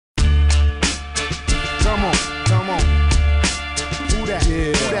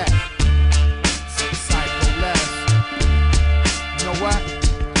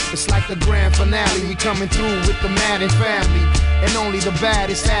the grand finale. We coming through with the Madden family. And only the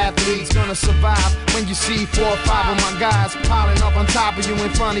baddest athletes gonna survive when you see 4 or 5 of my guys piling up on top of you in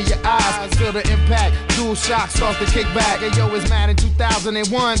front of your eyes. Feel the impact, dual shock starts to kick back. Hey yo, it's Madden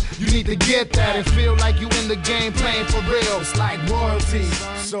 2001, you need to get that and feel like you in the game playing for real. It's like royalty,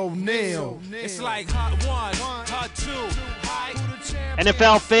 so Neil. It's like Hot 1, Hot 2,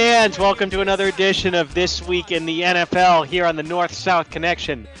 NFL fans, welcome to another edition of This Week in the NFL here on the North-South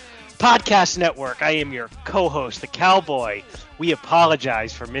Connection Podcast Network. I am your co-host, the Cowboy. We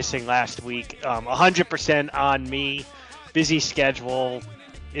apologize for missing last week. 100% on me. Busy schedule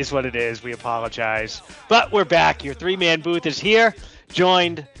is what it is. We apologize. But we're back. Your three-man booth is here,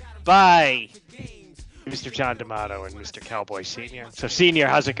 joined by Mr. John D'Amato and Mr. Cowboy Senior. So, Senior,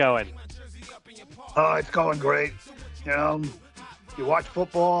 how's it going? It's going great. You know, you watch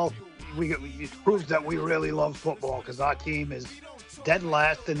football, it proves that we really love football because our team is dead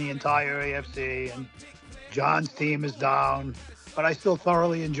last in the entire AFC, and John's team is down. But I still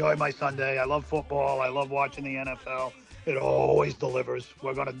thoroughly enjoy my Sunday. I love football. I love watching the NFL. It always delivers.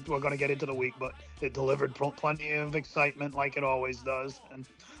 We're gonna get into the week, but it delivered plenty of excitement like it always does. And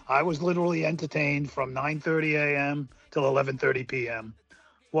I was literally entertained from 9:30 a.m. till 11:30 p.m.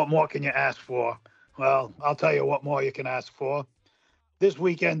 What more can you ask for? Well, I'll tell you what more you can ask for. This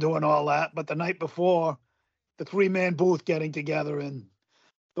weekend doing all that, but the night before, the three-man booth getting together in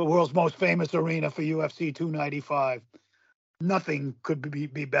the world's most famous arena for UFC 295. Nothing could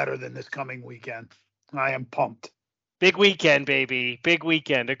be better than this coming weekend. I am pumped. Big weekend, baby. Big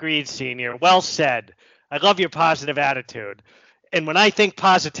weekend. Agreed, Senior. Well said. I love your positive attitude. And when I think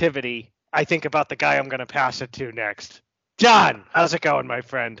positivity, I think about the guy I'm going to pass it to next. John, how's it going, my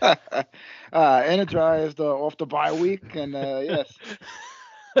friend? Energized off the bye week, and yes,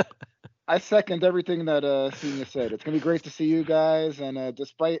 I second everything that Senior said. It's gonna be great to see you guys, and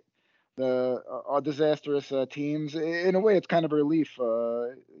despite our disastrous teams, in a way, it's kind of a relief.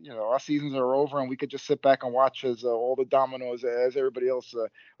 Our seasons are over, and we could just sit back and watch as all the dominoes, as everybody else.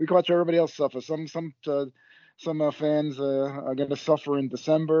 We can watch everybody else suffer. Some fans are going to suffer in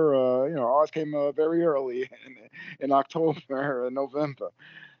December. Ours came very early in October and November.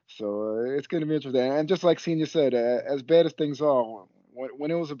 So it's going to be interesting. And just like Senior said, as bad as things are,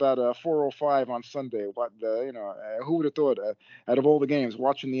 when it was about 4:05 on Sunday, who would have thought, out of all the games,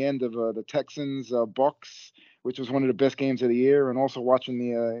 watching the end of the Texans Bucks, which was one of the best games of the year, and also watching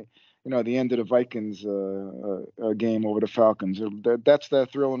the end of the Vikings game over the Falcons. That's the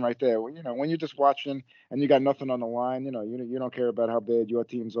thrilling right there. When you're just watching and you got nothing on the line, you don't care about how bad your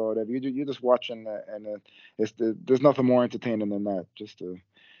teams are, whatever. You're just watching, and there's nothing more entertaining than that.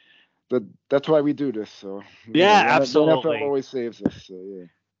 That's why we do this. So yeah, absolutely. The NFL always saves us. So, yeah.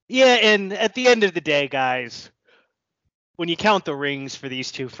 Yeah, and at the end of the day, guys, when you count the rings for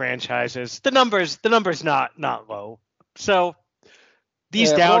these two franchises, the number's not low. So.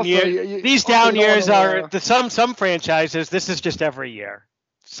 These down years are some franchises. This is just every year,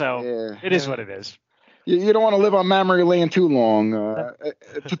 so it is what it is. You don't want to live on memory lane too long.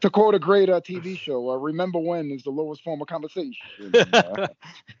 To quote a great TV show, remember when is the lowest form of conversation.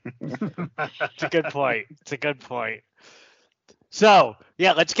 It's a good point. So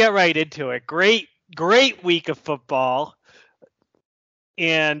yeah, let's get right into it. Great week of football,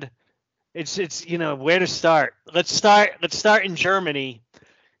 and it's where to start. Let's start in Germany.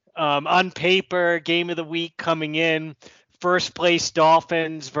 On paper, game of the week coming in, first place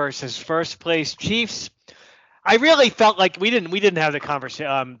Dolphins versus first place Chiefs. I really felt like we didn't have the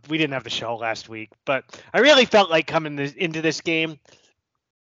conversation. We didn't have the show last week, but I really felt like coming into this game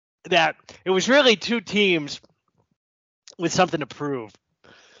that it was really two teams with something to prove,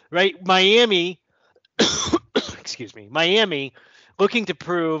 right? Miami, Miami looking to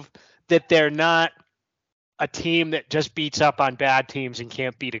prove that they're not a team that just beats up on bad teams and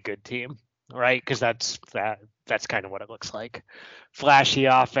can't beat a good team, right? Because that's kind of what it looks like. Flashy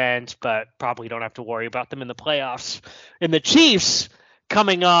offense, but probably don't have to worry about them in the playoffs. And the Chiefs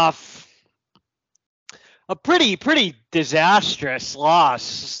coming off a pretty disastrous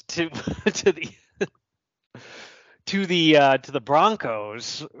loss to the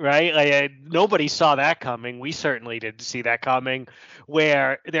Broncos, right? Like, nobody saw that coming. We certainly didn't see that coming,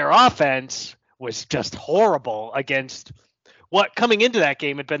 where their offense was just horrible against what coming into that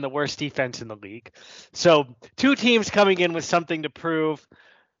game had been the worst defense in the league. So two teams coming in with something to prove.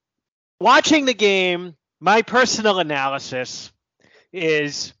 Watching the game, my personal analysis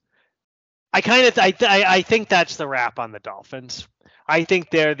is I think that's the wrap on the Dolphins. I think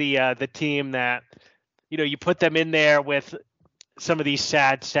they're the team that, you put them in there with some of these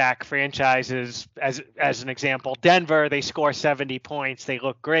sad sack franchises, as an example, Denver, they score 70 points, they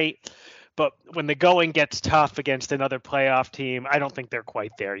look great. But when the going gets tough against another playoff team, I don't think they're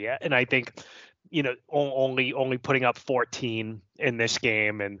quite there yet. And I think, only putting up 14 in this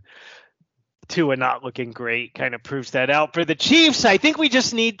game and Tua not looking great kind of proves that out. For the Chiefs, I think we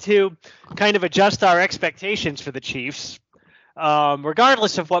just need to kind of adjust our expectations for the Chiefs,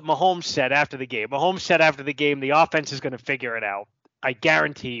 regardless of what Mahomes said after the game. Mahomes said after the game, the offense is going to figure it out. I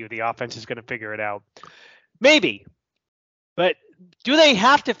guarantee you the offense is going to figure it out. Maybe. But do they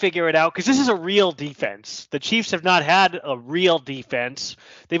have to figure it out? Because this is a real defense. The Chiefs have not had a real defense.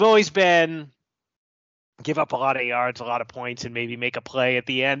 They've always been give up a lot of yards, a lot of points, and maybe make a play at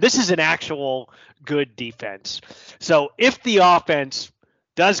the end. This is an actual good defense. So if the offense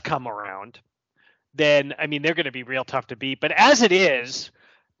does come around, then, they're going to be real tough to beat. But as it is,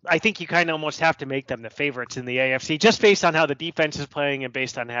 I think you kind of almost have to make them the favorites in the AFC just based on how the defense is playing and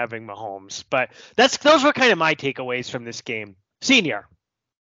based on having Mahomes. But those were kind of my takeaways from this game. Senior.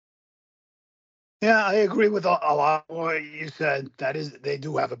 Yeah, I agree with a lot of what you said. That is, they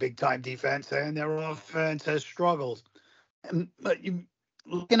do have a big-time defense, and their offense has struggled. But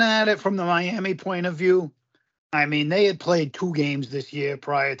looking at it from the Miami point of view, they had played 2 games this year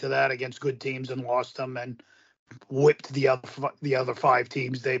prior to that against good teams and lost them and whipped the other 5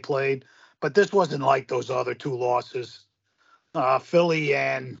 teams they played. But this wasn't like those other 2 losses. Philly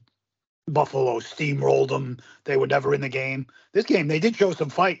and Buffalo steamrolled them. They were never in the game. This game, they did show some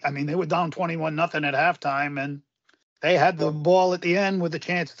fight. They were down 21-0 at halftime, and they had the ball at the end with a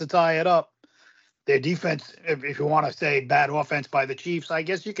chance to tie it up. Their defense, if you want to say bad offense by the Chiefs, I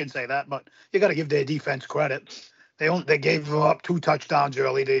guess you can say that, but you got to give their defense credit. They gave up 2 touchdowns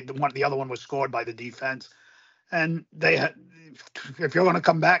early. The other one was scored by the defense, and if you're going to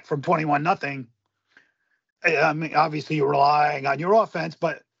come back from 21-0, obviously you're relying on your offense,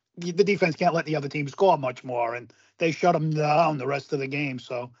 but the defense can't let the other team score much more, and they shut them down the rest of the game.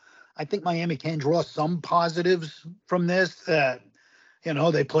 So I think Miami can draw some positives from this.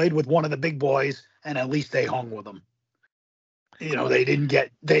 They played with one of the big boys, and at least they hung with them. They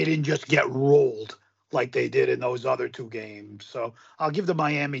didn't just get rolled like they did in those other 2 games. So I'll give the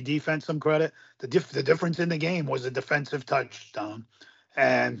Miami defense some credit. The difference in the game was a defensive touchdown,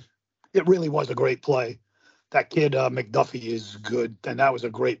 and it really was a great play. That kid McDuffie is good, and that was a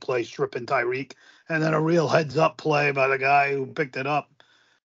great play, stripping Tyreek, and then a real heads-up play by the guy who picked it up.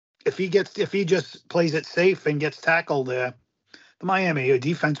 If he just plays it safe and gets tackled there, the Miami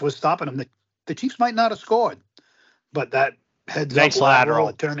defense was stopping him. The Chiefs might not have scored, but that heads-up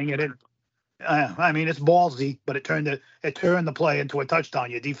lateral turning it in. It's ballsy, but it turned the play into a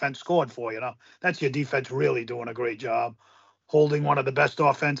touchdown. Your defense scored for you. That's your defense really doing a great job, holding one of the best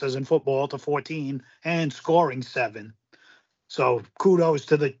offenses in football to 14 and scoring 7. So kudos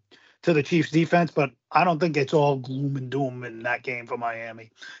to the Chiefs defense, but I don't think it's all gloom and doom in that game for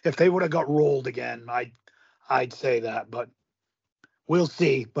Miami. If they would have got rolled again, I'd say that, but we'll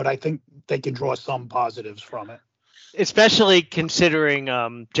see. But I think they can draw some positives from it. Especially considering,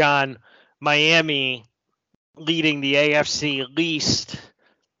 John, Miami leading the AFC least,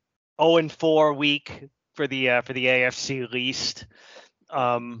 0-4 week for the AFC least.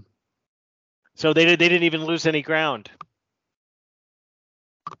 So they didn't even lose any ground.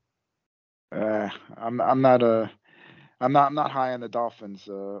 I'm not high on the Dolphins.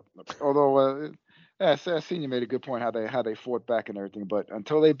 Although Senior made a good point how they fought back and everything. But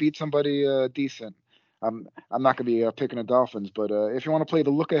until they beat somebody decent, I'm not gonna be picking the Dolphins. But if you want to play the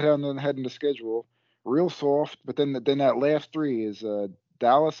look ahead in the schedule, real soft. But then that last 3 is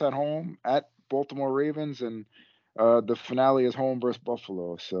Dallas at home, at Baltimore Ravens, and the finale is home versus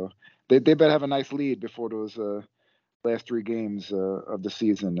Buffalo. So they better have a nice lead before those last 3 games of the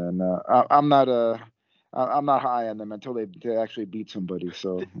season. And I'm not high on them until they actually beat somebody.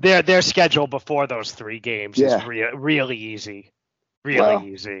 So their schedule before those 3 games is really easy,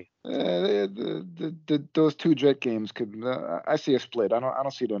 easy. Those 2 Jet games could. I see a split. I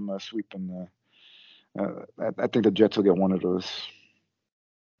don't see them sweeping. I think the Jets will get one of those.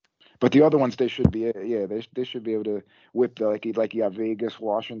 But the other ones, they should be, they should be able to whip like you got Vegas,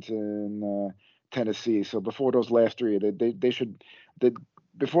 Washington, Tennessee. So before those last 3, they should,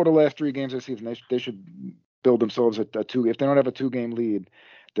 before the last 3 games of the season, they should build themselves a 2. If they don't have a 2-game lead,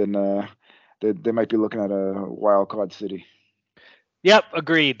 then they might be looking at a wild card city. Yep,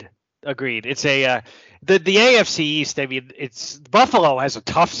 agreed. It's a the AFC East. It's Buffalo has a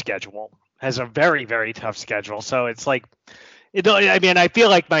tough schedule, has a very, very tough schedule. So it's like. I feel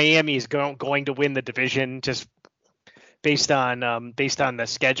like Miami is going to win the division just based on the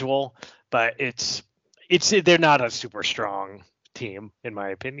schedule, but they're not a super strong team, in my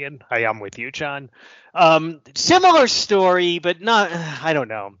opinion. I am with you, John. Similar story, but not. I don't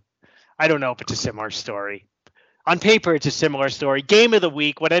know. I don't know if it's a similar story. On paper, it's a similar story. Game of the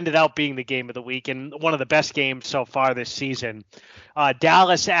week, what ended up being the game of the week, and one of the best games so far this season.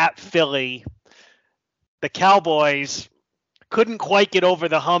 Dallas at Philly. The Cowboys couldn't quite get over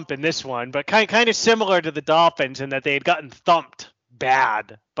the hump in this one, but kind of similar to the Dolphins in that they had gotten thumped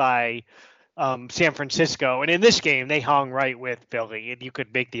bad by San Francisco. And in this game, they hung right with Philly, and you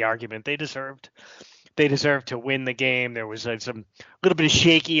could make the argument they deserved to win the game. There was some little bit of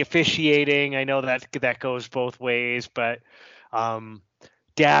shaky officiating. I know that goes both ways, but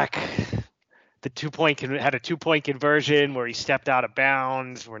Dak, had a 2-point conversion where he stepped out of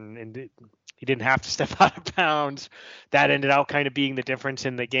bounds when he didn't have to step out of bounds. That ended up kind of being the difference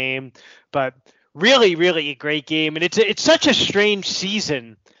in the game. But really, really a great game, and it's such a strange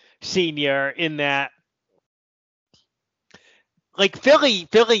season, Senior, in that. Like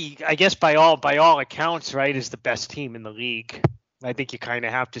Philly, I guess by all accounts, right, is the best team in the league. I think you kind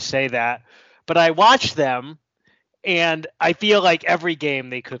of have to say that. But I watch them, and I feel like every game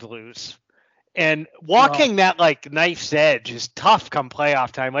they could lose. And walking that like knife's edge is tough come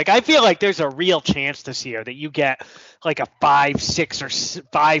playoff time. Like I feel like there's a real chance this year that you get like a 5, 6, or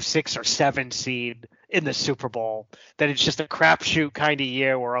 7 seed in the Super Bowl. That it's just a crapshoot kind of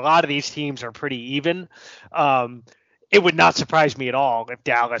year where a lot of these teams are pretty even. It would not surprise me at all if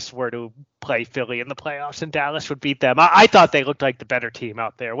Dallas were to play Philly in the playoffs and Dallas would beat them. I thought they looked like the better team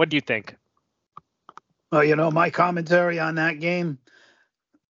out there. What do you think? Well, my commentary on that game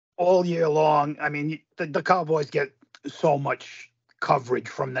all year long, I mean, the Cowboys get so much coverage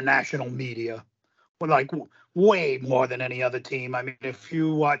from the national media, like way more than any other team. I mean, if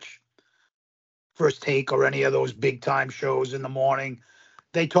you watch First Take or any of those big time shows in the morning,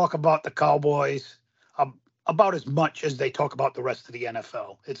 they talk about the Cowboys about as much as they talk about the rest of the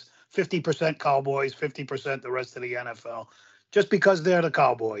NFL. It's 50% Cowboys, 50% the rest of the NFL, just because they're the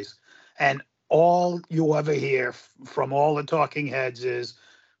Cowboys. And all you ever hear from all the talking heads is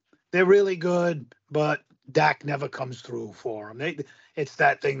they're really good, but Dak never comes through for them. It's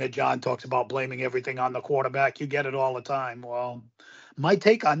that thing that John talks about, blaming everything on the quarterback. You get it all the time. Well, my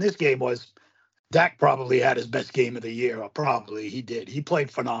take on this game was Dak probably had his best game of the year, or probably he did. He played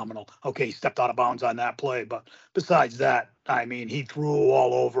phenomenal. Okay, he stepped out of bounds on that play, but besides that, I mean, he threw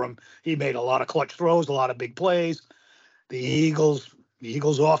all over him. He made a lot of clutch throws, a lot of big plays. The Eagles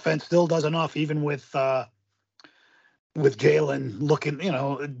offense still does enough, even with Jalen looking,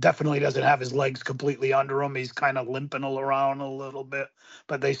 definitely doesn't have his legs completely under him. He's kind of limping around a little bit,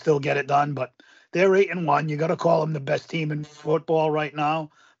 but they still get it done. But they're 8-1. You got to call them the best team in football right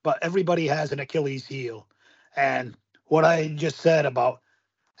now. But everybody has an Achilles heel. And what I just said about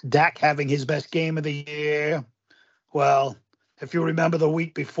Dak having his best game of the year, well, if you remember the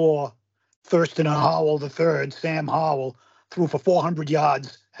week before, Thurston Howell III, Sam Howell, threw for 400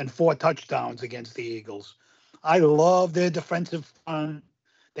 yards and 4 touchdowns against the Eagles. I love their defensive front.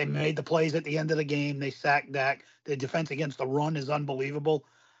 They made the plays at the end of the game. They sacked Dak. Their defense against the run is unbelievable.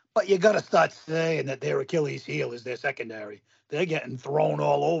 But you got to start saying that their Achilles heel is their secondary. They're getting thrown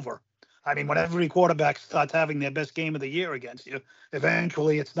all over. I mean, when every quarterback starts having their best game of the year against you,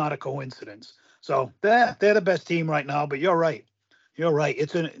 eventually it's not a coincidence. So they're the best team right now. But you're right. You're right.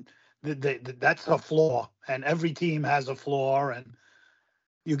 That's a flaw, and every team has a flaw, and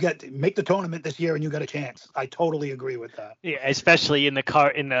you make the tournament this year and you got a chance. I totally agree with that. Yeah, especially in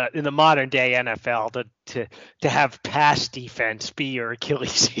the modern day NFL, to have pass defense be your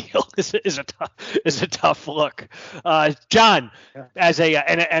Achilles heel is a tough look. John, yeah. As a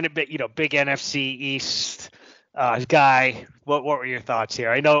big NFC East guy, what were your thoughts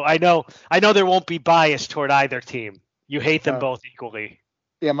here? I know there won't be bias toward either team. You hate them both equally.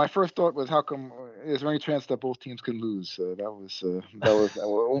 Yeah, my first thought was, how come is there any chance that both teams can lose? That was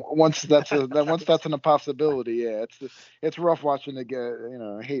once that's an impossibility. Yeah, it's rough watching the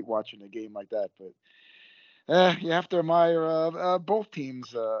game. I hate watching a game like that. But you have to admire both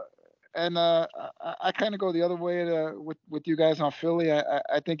teams. And I kind of go the other way with you guys on Philly.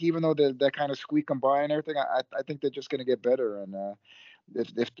 I think even though they're kind of squeaking by and everything, I think they're just going to get better. And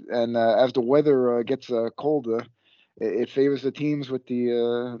as the weather gets colder, it favors the teams with the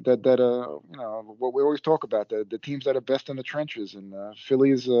what we always talk about, the teams that are best in the trenches. And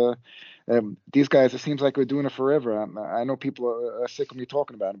Philly's these guys, it seems like we're doing it forever. I know people are sick of me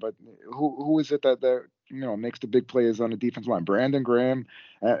talking about it, but who is it that makes the big players on the defense line? Brandon Graham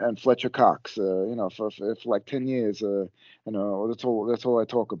and Fletcher Cox. For like 10 years. That's all I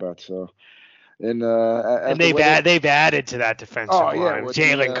talk about. So. And they've added to that defensive line.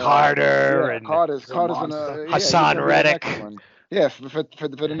 Jalen Carter and Carter's Hassan Reddick. Yeah, for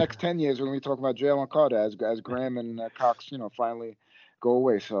the next 10 years, we're going to be talking about Jalen Carter as Graham and Cox, finally go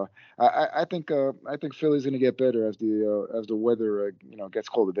away. So I think Philly's going to get better as the weather gets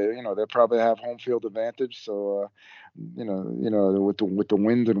colder. They'll probably have home field advantage. So with the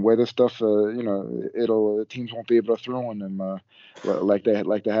wind and weather stuff, teams won't be able to throw on them like they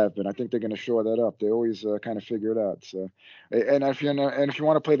have been. I think they're going to shore that up. They always kind of figure it out. So and if you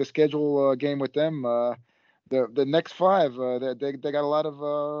want to play the schedule game with them. The next five, they got a lot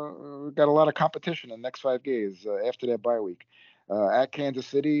of competition in the next 5 games after that bye week. At Kansas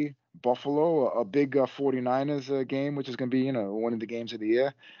City, Buffalo, a big 49ers game, which is going to be one of the games of the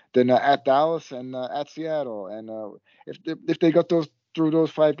year. Then at Dallas and at Seattle, and if they got through those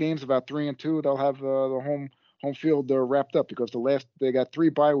 5 games, about 3-2, they'll have the home field wrapped up because they got 3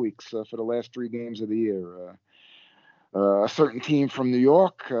 bye weeks for the last 3 games of the year. A certain team from New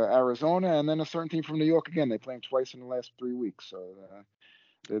York, Arizona, and then a certain team from New York again. They play them twice in the last 3 weeks, so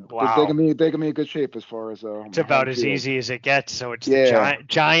wow. They can be in good shape as far as it's about as easy as it gets. So it's the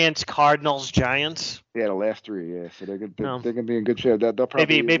Giants, Cardinals, Giants. Yeah, the last 3. Yeah, so they're gonna be in good shape. They'll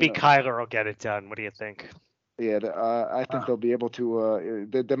probably maybe Kyler will get it done. What do you think? Yeah, I think they'll be able to.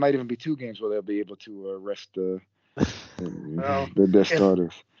 There might even be 2 games where they'll be able to rest their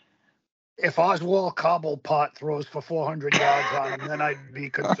starters. If Oswald Cobblepot throws for 400 yards on him, then I'd be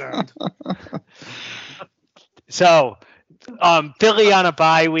concerned. So, Philly on a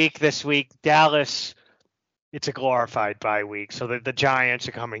bye week this week. Dallas, it's a glorified bye week. So the Giants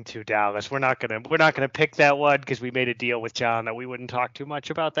are coming to Dallas. We're not gonna pick that one because we made a deal with John that we wouldn't talk too much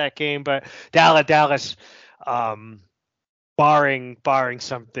about that game. But Dallas, barring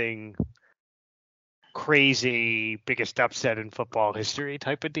something crazy, biggest upset in football history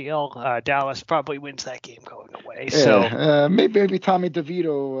type of deal, Dallas probably wins that game going away. Yeah, so maybe Tommy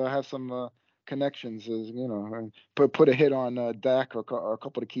DeVito has some connections, and put a hit on Dak or a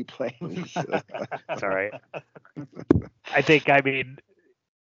couple of key plays. That's all right. I mean,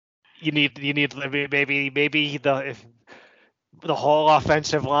 you need maybe the whole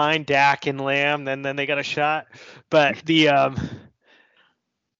offensive line, Dak and Lamb, then they got a shot. But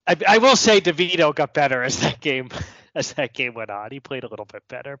I will say DeVito got better as that game went on. He played a little bit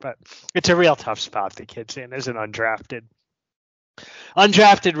better, but it's a real tough spot the kid's in as an undrafted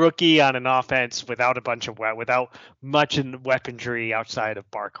rookie on an offense without much in weaponry outside of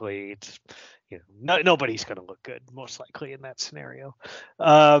Barkley. It's, nobody's going to look good most likely in that scenario.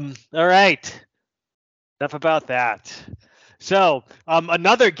 All right, enough about that. So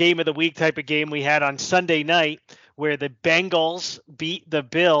another game of the week type of game we had on Sunday night, where the Bengals beat the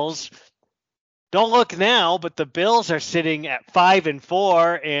Bills. Don't look now, but the Bills are sitting at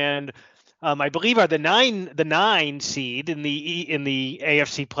 5-4, and I believe are the 9 seed in the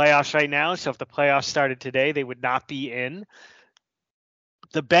AFC playoffs right now. So if the playoffs started today, they would not be in.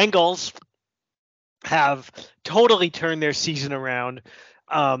 The Bengals have totally turned their season around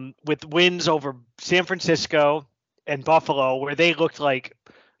with wins over San Francisco and Buffalo, where they looked like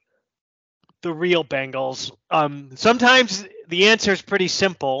the real Bengals. Sometimes the answer is pretty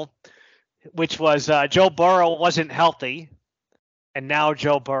simple, which was Joe Burrow wasn't healthy, and now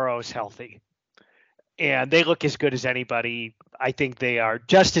Joe Burrow's healthy, and they look as good as anybody. I think they are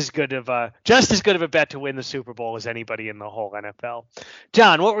just as good of a bet to win the Super Bowl as anybody in the whole NFL.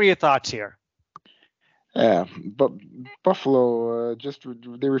 John, what were your thoughts here? Yeah, but Buffalo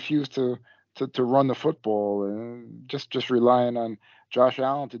they refused to run the football, and just relying on Josh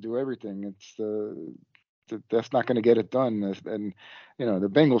Allen to do everything. That's not going to get it done. And the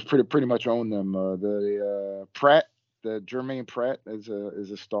Bengals pretty much own them. Jermaine Pratt is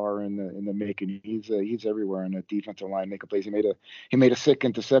a star in the making. He's everywhere on the defensive line making plays. He made a sick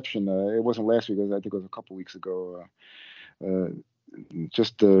interception. It wasn't last week. I think it was a couple weeks ago.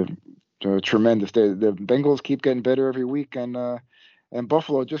 Tremendous. The Bengals keep getting better every week, and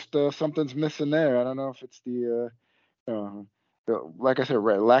Buffalo just something's missing there. I don't know if it's like I said,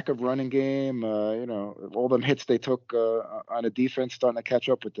 lack of running game. All them hits they took on the defense starting to catch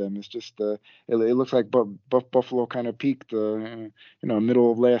up with them. It's just it looks like Buffalo kind of peaked,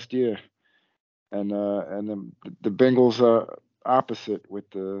 middle of last year, and the Bengals are opposite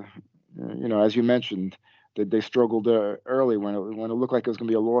with as you mentioned, they struggled early when it looked like it was going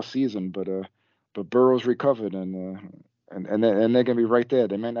to be a lost season, but Burrow's recovered and they're going to be right there.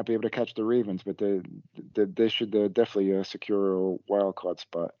 They might not be able to catch the Ravens, but they should definitely secure a wild card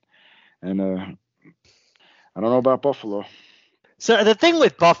spot. And I don't know about Buffalo. So the thing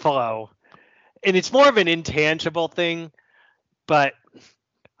with Buffalo, and it's more of an intangible thing, but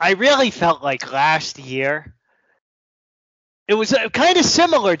I really felt like last year it was kind of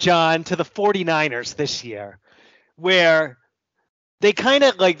similar, John, to the 49ers this year, where they kind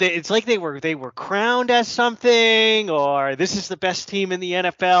of like it's like they were crowned as something, or this is the best team in the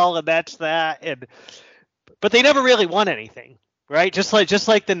NFL and that's that, but they never really won anything, right? Just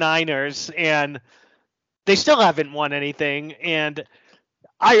like the Niners, and they still haven't won anything. And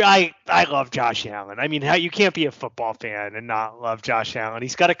I love Josh Allen. I mean, you can't be a football fan and not love Josh Allen.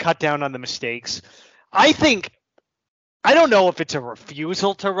 He's got to cut down on the mistakes. I don't know if it's a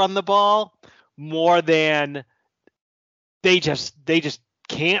refusal to run the ball more than they just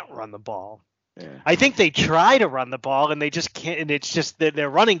can't run the ball. Yeah. I think they try to run the ball and they just can't, and it's just that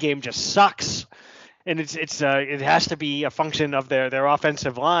their running game just sucks. And it has to be a function of their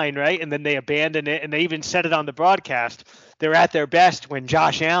offensive line, right? And then they abandon it, and they even said it on the broadcast. They're at their best when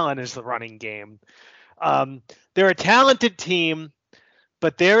Josh Allen is the running game. They're a talented team,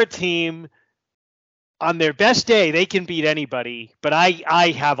 but they're a team on their best day they can beat anybody. But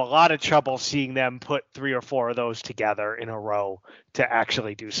I have a lot of trouble seeing them put 3 or 4 of those together in a row to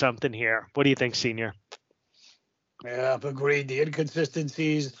actually do something here. What do you think, Senior? Yeah, agreed. The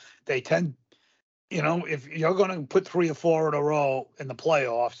inconsistencies, they tend. If you're going to put 3 or 4 in a row in the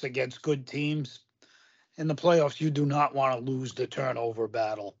playoffs against good teams, in the playoffs, you do not want to lose the turnover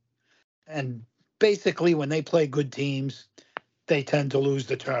battle. And basically, when they play good teams, they tend to lose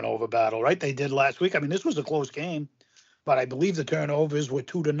the turnover battle, right? They did last week. I mean, this was a close game, but I believe the turnovers were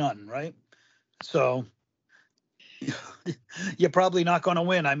 2-0, right? So you're probably not going to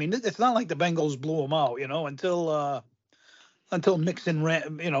win. I mean, it's not like the Bengals blew them out, until Mixon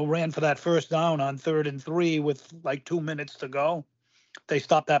ran for that first down on 3rd and 3 with like 2 minutes to go. They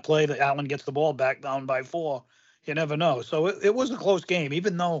stopped that play. That Allen gets the ball back down by 4. You never know. So it was a close game,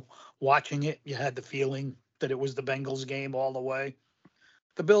 even though watching it, you had the feeling that it was the Bengals game all the way.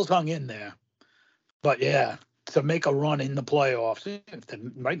 The Bills hung in there. But yeah, to make a run in the playoffs,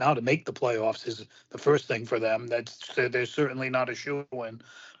 right now to make the playoffs is the first thing for them. They're certainly not a shoo-in.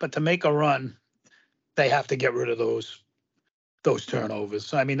 But to make a run, they have to get rid of those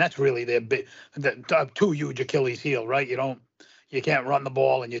turnovers. I mean, that's really their two huge Achilles heel, right? You can't run the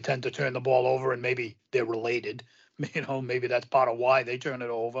ball and you tend to turn the ball over, and maybe they're related. Maybe that's part of why they turn it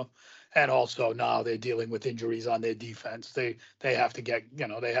over. And also now they're dealing with injuries on their defense. They have to get,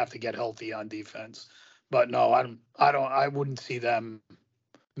 they have to get healthy on defense. But no, I wouldn't see them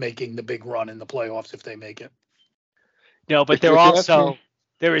making the big run in the playoffs if they make it. No, but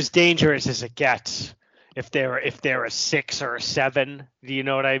they're as dangerous as it gets. If they're a 6 or a 7, do you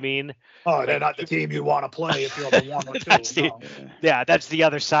know what I mean? Oh, they're not the team you want to play if you're the 1 or 2. That's the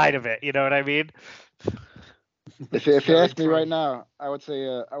other side of it. You know what I mean? If you ask me right now, I would say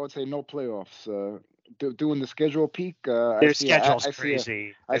no playoffs. Doing the schedule peak, their schedule's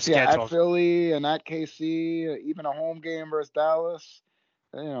crazy. I see at Philly and at KC, even a home game versus Dallas.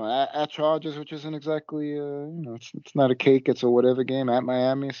 At Chargers, which isn't exactly it's not a cake, it's a whatever game at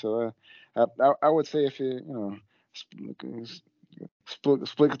Miami. So I would say if you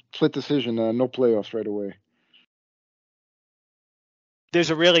split decision, no playoffs right away. There's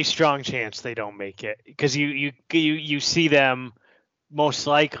a really strong chance they don't make it because you see them most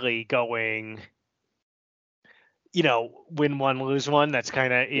likely going, win 1, lose 1. That's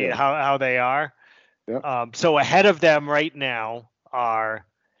kind of how they are. Yep. So ahead of them right now are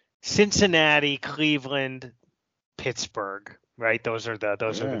Cincinnati, Cleveland, Pittsburgh. Right, those are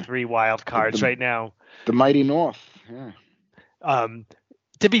the 3 wild cards right now. The mighty North. Yeah.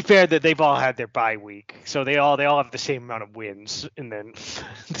 To be fair, that they've all had their bye week, so they all have the same amount of wins, and then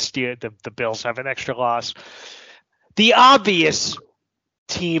the Bills have an extra loss. The obvious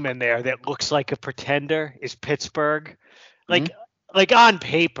team in there that looks like a pretender is Pittsburgh. Like on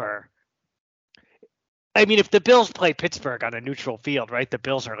paper, I mean, if the Bills play Pittsburgh on a neutral field, right, the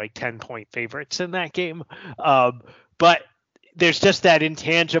Bills are like 10-point favorites in that game. But there's just that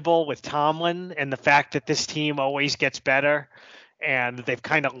intangible with Tomlin and the fact that this team always gets better, and they've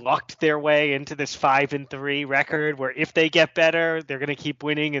kind of lucked their way into this 5-3 record where if they get better, they're going to keep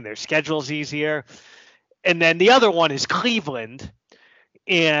winning and their schedule's easier. And then the other one is Cleveland.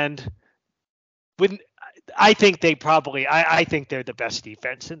 And I think they're the best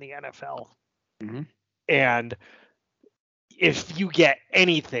defense in the NFL. Mm-hmm. And if you get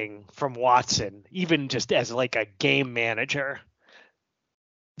anything from Watson, even just as like a game manager,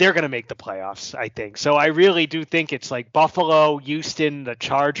 they're going to make the playoffs, I think. So I really do think it's like Buffalo, Houston, the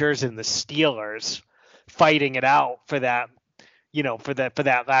Chargers, and the Steelers fighting it out for that, for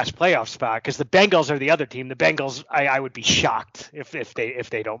that last playoff spot. Because the Bengals are the other team. The Bengals, I would be shocked if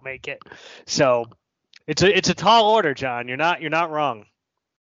they don't make it. So it's a tall order, John. You're not wrong.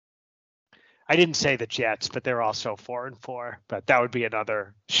 I didn't say the Jets, but they're also 4-4. But that would be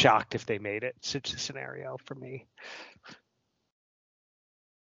another shock if they made it. Such a scenario for me.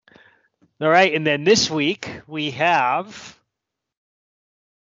 All right, and then this week we have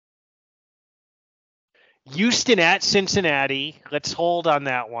Houston at Cincinnati. Let's hold on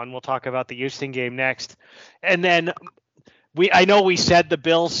that one. We'll talk about the Houston game next. And then I know we said the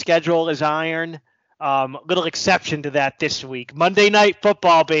Bills' schedule is iron. Little exception to that this week. Monday Night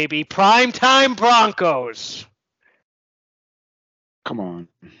Football, baby. Primetime Broncos. Come on.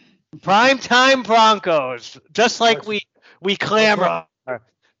 Primetime Broncos. Just like we clamor.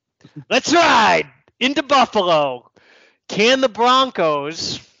 Let's ride into Buffalo. Can the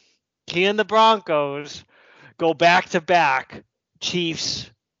Broncos go back-to-back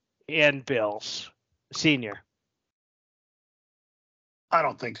Chiefs and Bills? Senior. I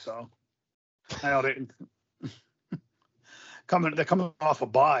don't think so. I know they're coming off a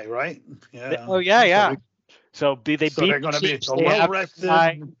bye, right? Yeah. Oh yeah. So they're going to be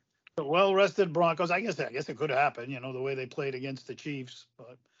the well-rested Broncos. I guess it could happen. The way they played against the Chiefs.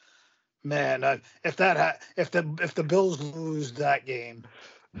 But man, if the Bills lose that game,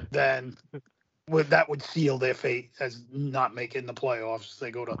 then that would seal their fate as not making the playoffs.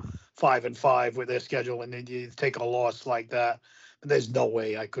 They go to 5-5 with their schedule, and then you take a loss like that. There's no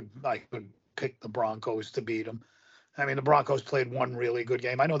way I could pick the Broncos to beat them. I mean, the Broncos played one really good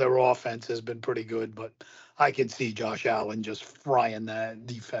game. I know their offense has been pretty good, but I can see Josh Allen just frying that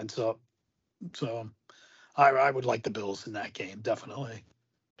defense up. So I would like the Bills in that game, definitely.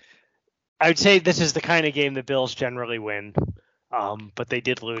 I would say this is the kind of game the Bills generally win, but they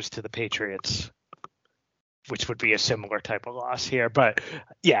did lose to the Patriots, which would be a similar type of loss here. But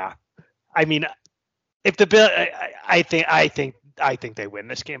yeah, I mean, if the Bill, I think they win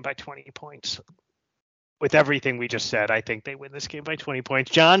this game by 20 points. With everything we just said, I think they win this game by 20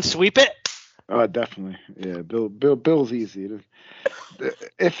 points. John, sweep it. Definitely. Yeah, Bill's easy.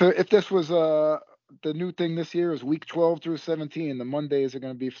 If this was the new thing this year is week 12 through 17, the Mondays are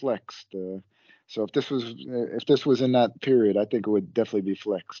going to be flexed. So if this was in that period, I think it would definitely be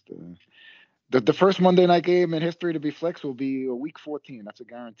flexed. The first Monday night game in history to be flexed will be week 14. That's a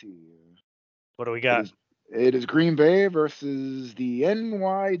guarantee. What do we got? It is Green Bay versus the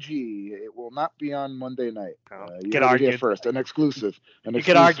NYG. It will not be on Monday night. You could argue first, an exclusive. You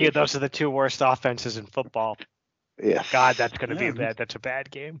could argue those are the two worst offenses in football. Yeah. God, that's going to be bad. That's a bad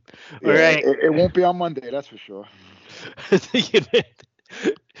game. Yeah, all right. It won't be on Monday, that's for sure.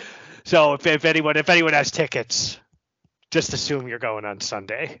 So if anyone has tickets, just assume you're going on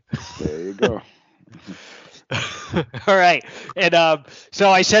Sunday. There you go. All right. And so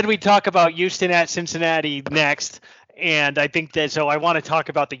I said we'd talk about Houston at Cincinnati next. And I think that I want to talk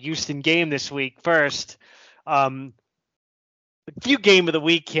about the Houston game this week first. A few game of the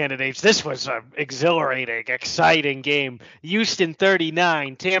week candidates. This was an exhilarating, exciting game. Houston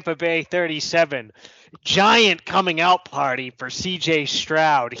 39, Tampa Bay 37. Giant coming out party for CJ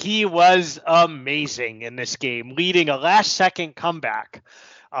Stroud. He was amazing in this game, leading a last-second comeback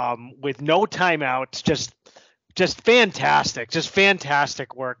with no timeouts. Just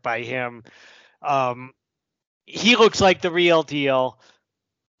fantastic work by him. He looks like the real deal.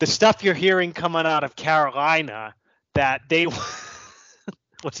 The stuff you're hearing coming out of Carolina that they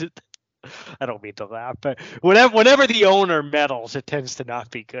what's it? I don't mean to laugh, but whenever the owner meddles, it tends to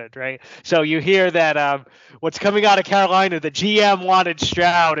not be good, right? So you hear that what's coming out of Carolina, the GM wanted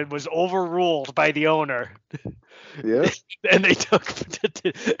Stroud and was overruled by the owner. Yeah. and they took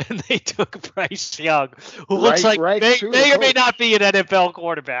Bryce Young, who looks like may or may not be an NFL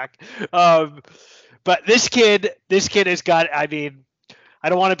quarterback. But this kid has got. I mean, I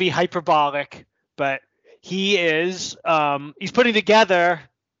don't want to be hyperbolic, but he is. He's putting together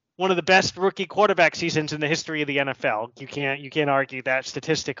one of the best rookie quarterback seasons in the history of the NFL. You can't argue that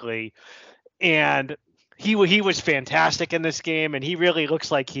statistically, and he was fantastic in this game, and he really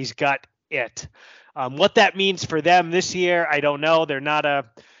looks like he's got it. What that means for them this year, I don't know. They're not a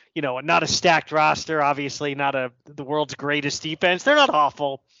stacked roster, obviously not the world's greatest defense. They're not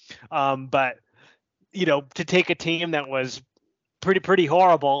awful, but to take a team that was pretty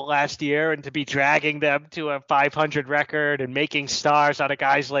horrible last year and to be dragging them to a 500 record and making stars out of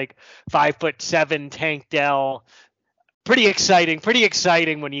guys like 5'7" Tank Dell. Pretty exciting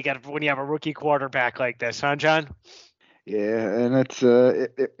when you have a rookie quarterback like this, huh, John? Yeah, and it's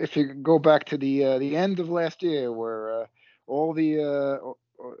if you go back to the end of last year where all the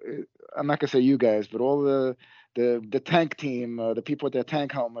I'm not gonna say you guys, but all the tank team, the people with their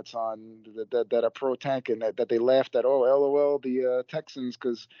tank helmets on that are pro tanking, that they laughed at, LOL, the Texans,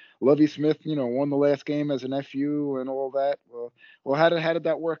 because Lovie Smith, won the last game as an FU and all that. Well, how did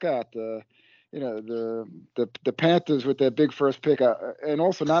that work out? The Panthers with their big first pick, and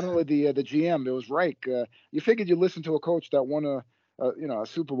also not only the GM, it was Reich. You figured you listen to a coach that won a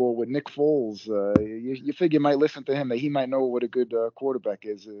Super Bowl with Nick Foles. You figure you might listen to him, that he might know what a good quarterback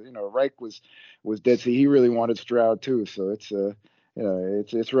is. Reich was dead, so he really wanted Stroud too. So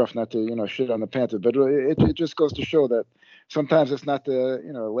it's rough not to shit on the Panthers, but it just goes to show that sometimes it's not the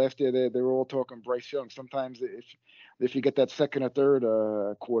last year they were all talking Bryce Young. Sometimes if you get that second or third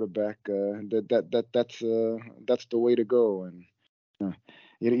quarterback, that's the way to go. And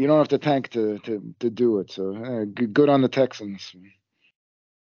you don't have to tank to do it. So good on the Texans.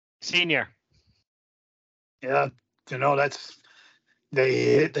 Senior. Yeah, they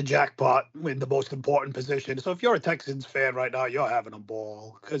hit the jackpot in the most important position. So if you're a Texans fan right now, you're having a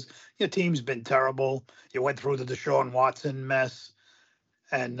ball because your team's been terrible. You went through the Deshaun Watson mess,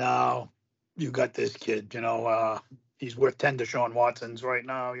 and now you got this kid. He's worth 10 Deshaun Watsons right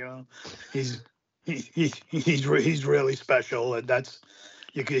now. He's really special, and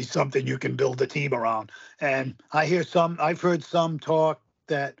he's something you can build a team around. And I've heard some talk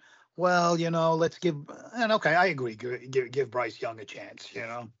that, well, let's give, and okay, I agree. Give Bryce Young a chance.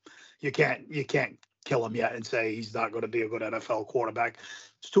 You can't kill him yet and say he's not going to be a good NFL quarterback.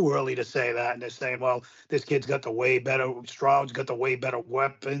 It's too early to say that. And they're saying, well, this kid's got Stroud's got the way better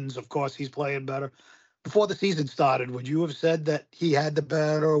weapons. Of course, he's playing better. Before the season started, would you have said that he had the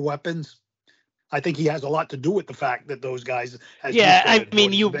better weapons? I think he has a lot to do with the fact that those guys. Yeah, I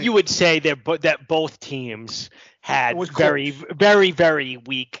mean, you would say that both teams had very, very, very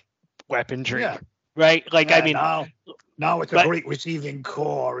weak weaponry, right? Now it's a great receiving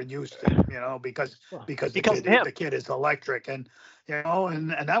core in Houston, because the kid is electric, and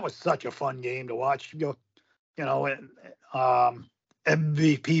that was such a fun game to watch.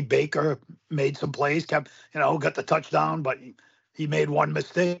 MVP Baker made some plays, got the touchdown, but he made one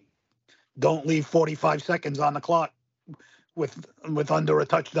mistake. Don't leave 45 seconds on the clock with under a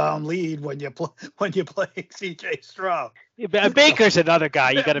touchdown lead when you play C.J. Stroud. Yeah, Baker's another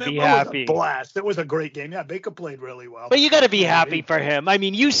guy you got to be happy. It was a blast. It was a great game. Yeah, Baker played really well. But you got to be happy for him. I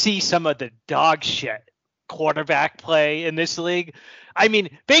mean, you see some of the dog shit quarterback play in this league. I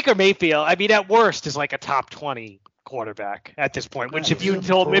mean, Baker Mayfield, at worst, is like a top 20 quarterback at this point. Which if you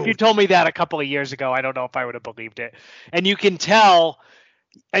told me that a couple of years ago, I don't know if I would have believed it. And you can tell.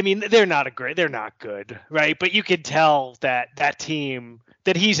 I mean, they're not good, right? But you can tell that team,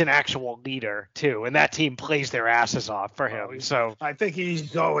 that he's an actual leader too, and that team plays their asses off for him. So I think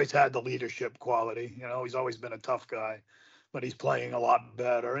he's always had the leadership quality. He's always been a tough guy, but he's playing a lot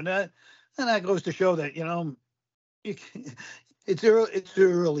better, and that goes to show that it's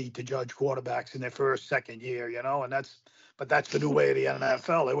early to judge quarterbacks in their first, second year, and that's the new way of the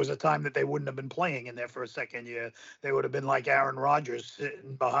NFL. There was a time that they wouldn't have been playing in their first, second year. They would have been like Aaron Rodgers,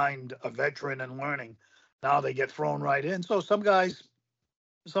 sitting behind a veteran and learning. Now they get thrown right in. So some guys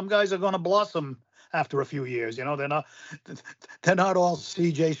are going to blossom after a few years. They're not all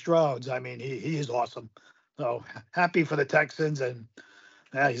C.J. Strouds. I mean, he is awesome. So happy for the Texans, and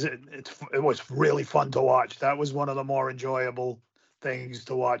it was really fun to watch. That was one of the more enjoyable things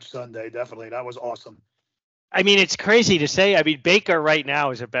to watch Sunday. Definitely, that was awesome. I mean, it's crazy to say. I mean, Baker right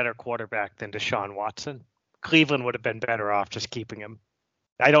now is a better quarterback than Deshaun Watson. Cleveland would have been better off just keeping him.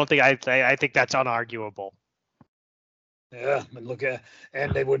 I think that's unarguable. Yeah,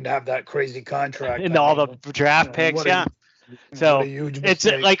 and they wouldn't have that crazy contract and all the draft picks. So it's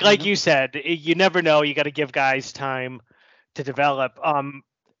like you said, you never know. You got to give guys time to develop.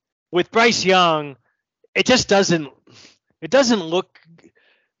 With Bryce Young, it just doesn't look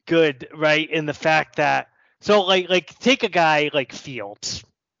good, right? In the fact that. So like take a guy like Fields,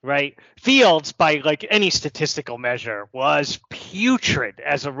 right? Fields, by like any statistical measure, was putrid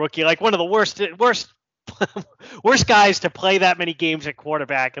as a rookie, like one of the worst guys to play that many games at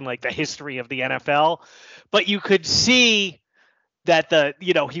quarterback in like the history of the NFL. But you could see that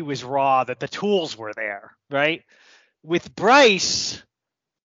he was raw, that the tools were there, right? With Bryce,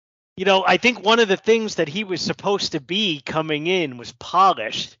 I think one of the things that he was supposed to be coming in was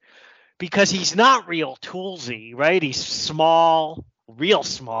polished. Because he's not real toolsy, right? He's small, real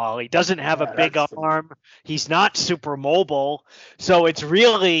small. He doesn't have a big arm. He's not super mobile. So it's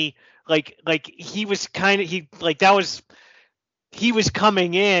really like he was he was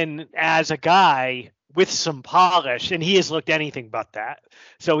coming in as a guy with some polish, and he has looked anything but that.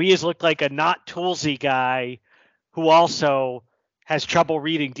 So he has looked like a not toolsy guy who also has trouble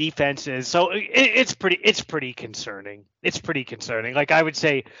reading defenses. So it's pretty concerning. It's pretty concerning. Like I would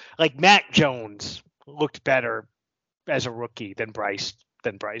say, like Mac Jones looked better as a rookie than Bryce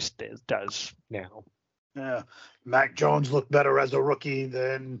does now. Yeah, Mac Jones looked better as a rookie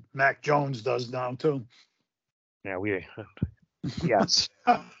than Mac Jones does now too. Yeah, yes.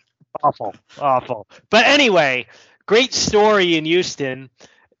 Awful. But anyway, great story in Houston.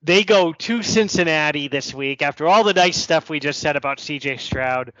 They go to Cincinnati this week after all the nice stuff we just said about CJ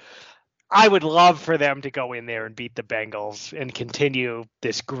Stroud. I would love for them to go in there and beat the Bengals and continue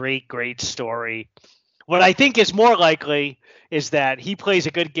this great, great story. What I think is more likely is that he plays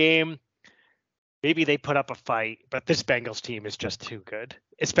a good game. Maybe they put up a fight, but this Bengals team is just too good,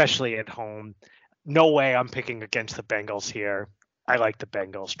 especially at home. No way I'm picking against the Bengals here. I like the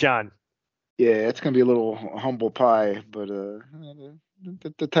Bengals. John. Yeah, it's going to be a little humble pie, but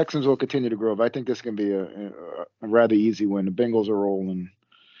the Texans will continue to grow. But I think this can be a rather easy win. The Bengals are rolling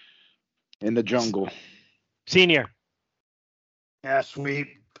in the jungle. Senior. Yeah, sweep.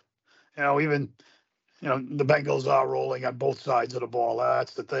 Even the Bengals are rolling on both sides of the ball.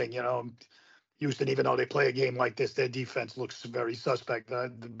 That's the thing. Houston, even though they play a game like this, their defense looks very suspect.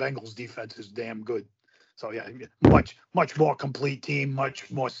 The Bengals defense is damn good. So yeah, much more complete team, much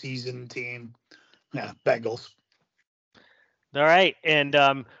more seasoned team. Yeah, Bengals. All right, and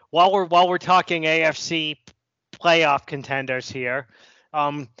while we're talking AFC playoff contenders here,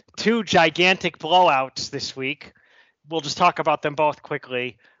 two gigantic blowouts this week. We'll just talk about them both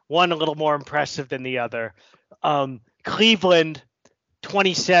quickly. One a little more impressive than the other. Cleveland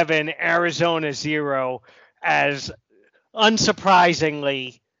 27, Arizona 0. As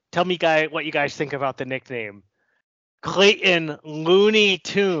unsurprisingly, tell me what you guys think about the nickname. Clayton Looney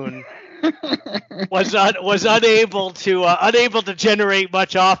Tune was unable to generate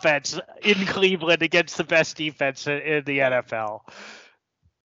much offense in Cleveland against the best defense in the NFL.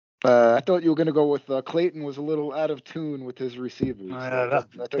 I thought you were going to go with Clayton was a little out of tune with his receivers.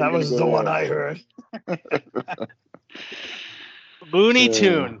 That was the one I heard. Looney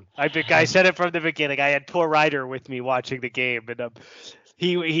Tune. I said it from the beginning. I had poor Ryder with me watching the game, and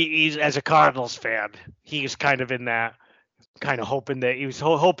he's as a Cardinals fan, he's kind of in that, kind of hoping that he was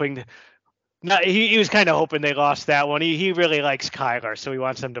hoping. He was kind of hoping they lost that one. He really likes Kyler, so he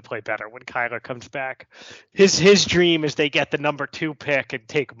wants them to play better when Kyler comes back. His dream is they get the number 2 pick and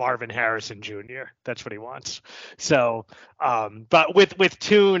take Marvin Harrison Jr. That's what he wants. So, but with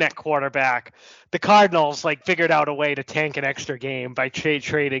Tune at quarterback, the Cardinals figured out a way to tank an extra game by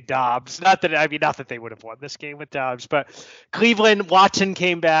trading Dobbs. Not that they would have won this game with Dobbs, but Cleveland, Watson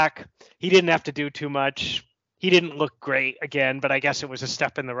came back. He didn't have to do too much. He didn't look great again, but I guess it was a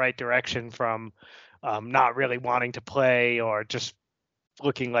step in the right direction from not really wanting to play or just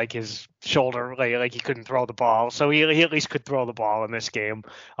looking like his shoulder, like he couldn't throw the ball. So he at least could throw the ball in this game.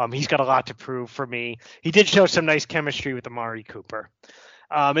 He's got a lot to prove for me. He did show some nice chemistry with Amari Cooper.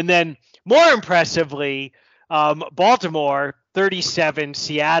 And then more impressively, Baltimore 37,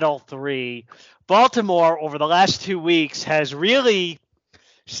 Seattle 3. Baltimore over the last 2 weeks has really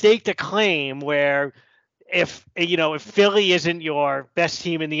staked a claim where if Philly isn't your best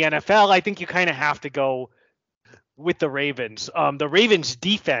team in the NFL, I think you kind of have to go with the Ravens. The Ravens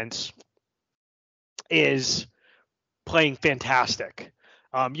defense is playing fantastic.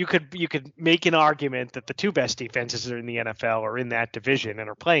 You could make an argument that the two best defenses in the NFL are in that division and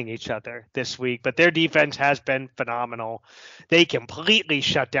are playing each other this week, but their defense has been phenomenal. They completely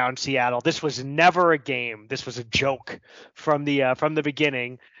shut down Seattle. This was never a game. This was a joke from the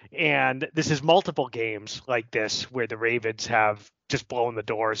beginning, and this is multiple games like this where the Ravens have just blown the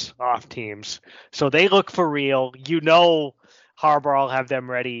doors off teams. So they look for real. Harbaugh will have them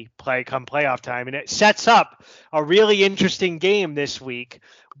ready come playoff time, and it sets up a really interesting game this week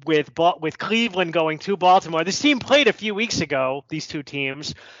with Cleveland going to Baltimore. This team played a few weeks ago, these two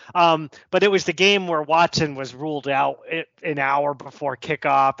teams, but it was the game where Watson was ruled out an hour before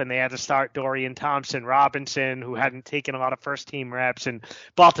kickoff, and they had to start Dorian Thompson-Robinson, who hadn't taken a lot of first-team reps, and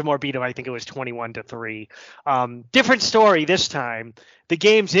Baltimore beat him, I think it was 21-3. Different story this time. The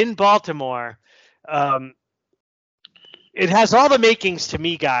game's in Baltimore. It has all the makings to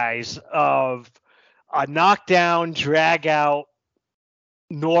me, guys, of a knockdown, drag out,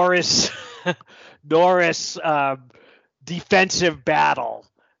 Norris defensive battle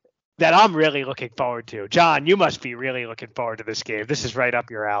that I'm really looking forward to. John, you must be really looking forward to this game. This is right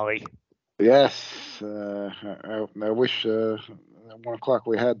up your alley. Yes. I wish at 1 o'clock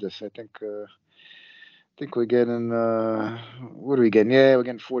we had this. I think we're getting what are we getting? Yeah, we're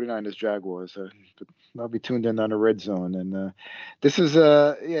getting 49ers Jaguars. But I'll be tuned in on the red zone, and this is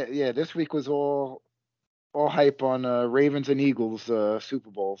this week was all hype on Ravens and Eagles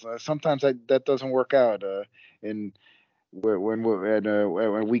Super Bowls. Sometimes that doesn't work out when we're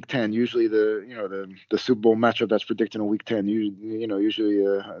at week 10. Usually the Super Bowl matchup that's predicted in week 10.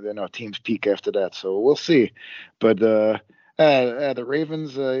 Usually teams peak after that. So we'll see. But the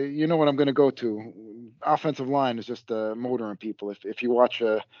Ravens, what I'm going to go to. offensive line is just motoring people. If you watch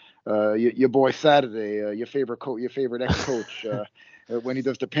your boy Saturday, your favorite ex-coach, when he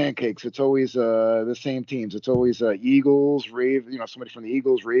does the pancakes, it's always the same teams. It's always Eagles, somebody from the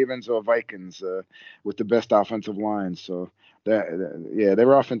Eagles, Ravens, or Vikings with the best offensive line. So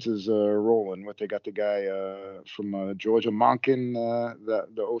their offense is rolling. What they got the guy from Georgia, Monken,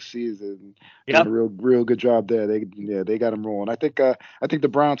 the OC is doing a real good job there. They got him rolling. I think the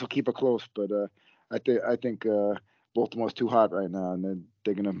Browns will keep it close, but I think Baltimore's too hot right now, and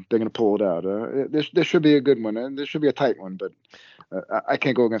they're gonna pull it out. This should be a good one, and this should be a tight one, but I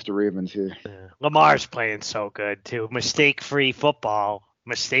can't go against the Ravens here. Lamar's playing so good too. Mistake-free football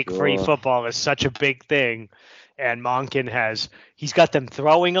is such a big thing, and Monken he's got them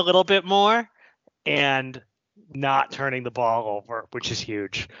throwing a little bit more and not turning the ball over, which is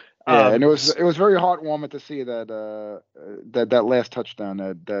huge. Yeah, and it was very heartwarming to see that last touchdown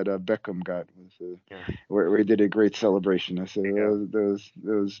that Beckham got, where he did a great celebration. I said it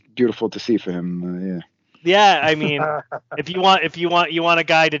was beautiful to see for him. Yeah. Yeah, I mean, if you want a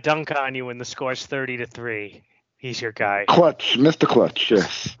guy to dunk on you when the score's 30-3, he's your guy. Clutch, Mr. Clutch,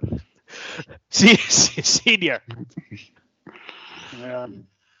 yes. Senior. Yeah.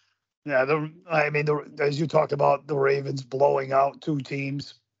 As you talked about the Ravens blowing out two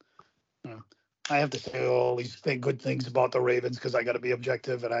teams. I have to say all these good things about the Ravens because I got to be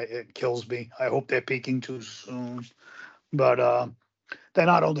objective, and it kills me. I hope they're peaking too soon. But they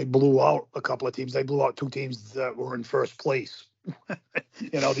not only blew out a couple of teams, they blew out two teams that were in first place.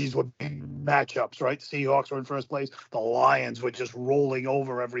 These were big matchups, right? The Seahawks were in first place. The Lions were just rolling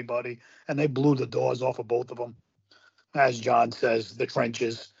over everybody, and they blew the doors off of both of them. As John says, the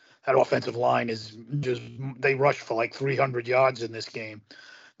trenches, that offensive line is just – they rushed for like 300 yards in this game.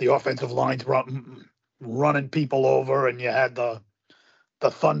 The offensive line's running people over, and you had the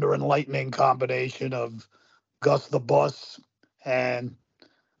thunder and lightning combination of Gus the Bus and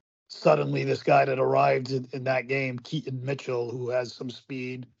suddenly this guy that arrived in that game, Keaton Mitchell, who has some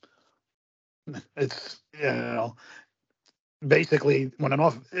speed. It's, basically when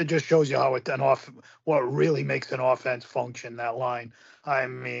it just shows you how what really makes an offense function, that line. I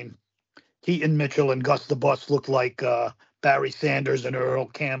mean, Keaton Mitchell and Gus the Bus looked like Barry Sanders and Earl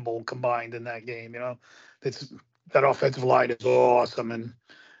Campbell combined in that game. That offensive line is awesome, and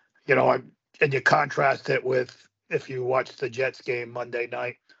and you contrast it with if you watch the Jets game Monday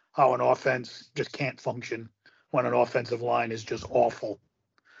night, how an offense just can't function when an offensive line is just awful.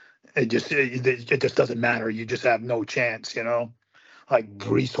 It just doesn't matter. You just have no chance. Like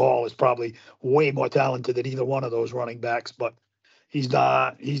Breece Hall is probably way more talented than either one of those running backs, but he's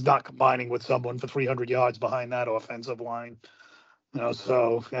not combining with someone for 300 yards behind that offensive line.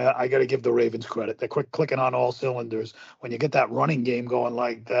 So I got to give the Ravens credit. They're clicking on all cylinders. When you get that running game going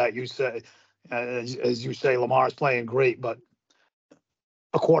like that, you say, as you say, Lamar's playing great, but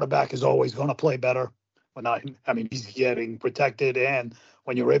a quarterback is always going to play better. He's getting protected, and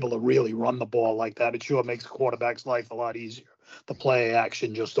when you're able to really run the ball like that, it sure makes a quarterback's life a lot easier. The play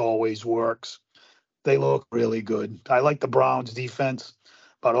action just always works. They look really good. I like the Browns defense,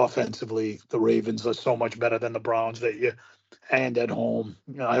 but offensively, the Ravens are so much better than the Browns and at home.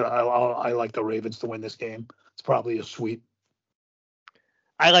 I like the Ravens to win this game. It's probably a sweep.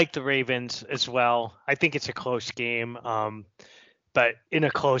 I like the Ravens as well. I think it's a close game. But in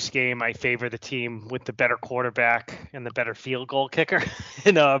a close game, I favor the team with the better quarterback and the better field goal kicker.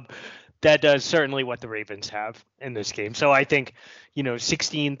 And that does certainly what the Ravens have in this game. So I think,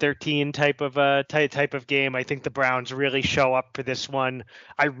 16-13 type of game. I think the Browns really show up for this one.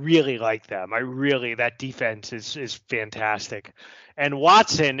 I really like them. That defense is fantastic. And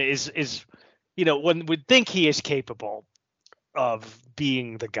Watson is one would think he is capable of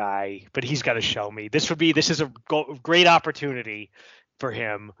being the guy, but he's got to show me. This is a great opportunity for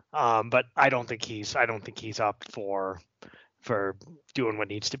him. But I don't think he's up for doing what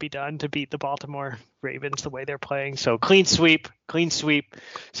needs to be done to beat the Baltimore Ravens the way they're playing. So clean sweep.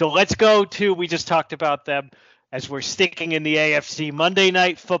 So let's go to, we just talked about them as we're sticking in the AFC. Monday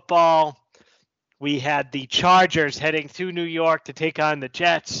Night Football. We had the Chargers heading to New York to take on the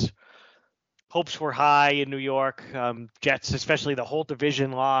Jets. Hopes were high in New York. Jets, especially the whole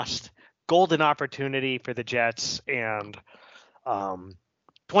division, lost. Golden opportunity for the Jets, and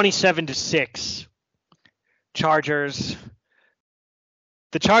 27-6. Chargers.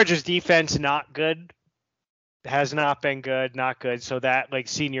 The Chargers defense not good. Has not been good. Not good. So that, like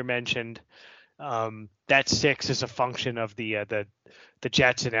Senior mentioned, that 6 is a function of the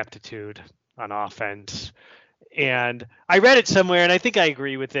Jets' ineptitude on offense. And I read it somewhere, and I think I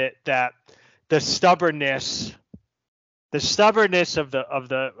agree with it, that the stubbornness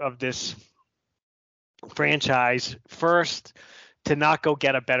of this franchise first to not go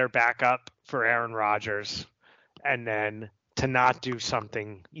get a better backup for Aaron Rodgers, and then to not do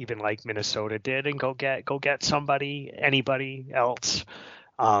something even like Minnesota did and go get anybody else.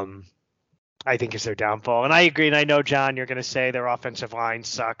 I think is their downfall. And I agree. And I know, John, you're going to say their offensive line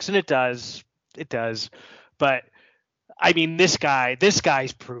sucks, and it does. But I mean, this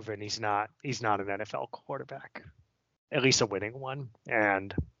guy's proven he's not an NFL quarterback, at least a winning one.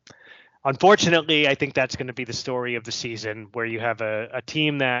 And unfortunately, I think that's going to be the story of the season, where you have a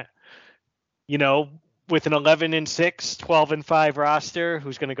team that, with an 11-6, 12-5 roster,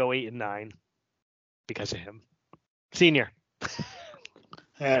 who's going to go 8-9 because of him, Senior.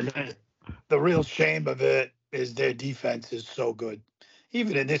 And the real shame of it is their defense is so good.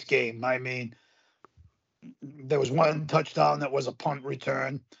 Even in this game, I mean, there was one touchdown that was a punt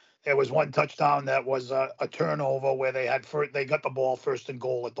return. There was one touchdown that was a turnover where they got the ball first and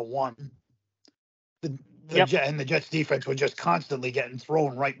goal at the 1. And the Jets defense was just constantly getting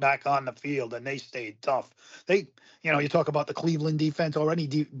thrown right back on the field, and they stayed tough. You talk about the Cleveland defense or any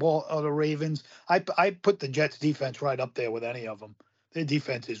ball or the Ravens. I put the Jets defense right up there with any of them. Their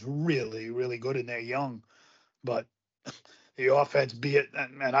defense is really, really good, and they're young. But the offense,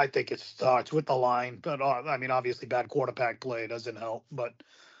 and I think it starts with the line. But I mean, obviously, bad quarterback play doesn't help. But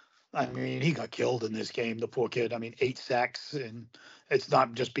I mean, he got killed in this game, the poor kid. I mean, 8 sacks, and it's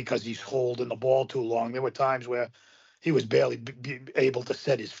not just because he's holding the ball too long. There were times where he was barely able to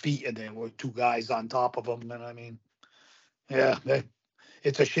set his feet, and there were 2 guys on top of him. And I mean, yeah,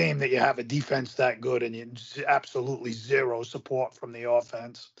 it's a shame that you have a defense that good and you absolutely zero support from the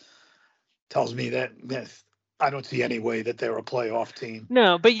offense. Tells me that I don't see any way that they're a playoff team.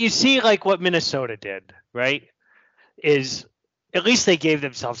 No, but you see, like what Minnesota did, right? Is at least they gave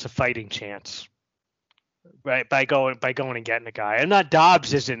themselves a fighting chance, right? By going and getting a guy. And not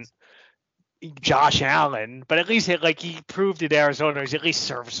Dobbs isn't Josh Allen, but at least he proved in Arizona he's at least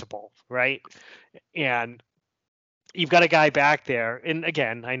serviceable, right? And you've got a guy back there, and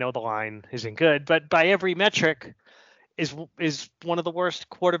again, I know the line isn't good, but by every metric, is one of the worst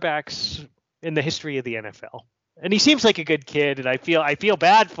quarterbacks in the history of the NFL. And he seems like a good kid, and I feel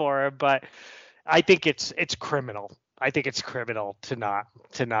bad for him, but I think it's criminal. I think it's criminal to not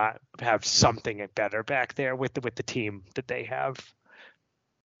have something better back there with the team that they have.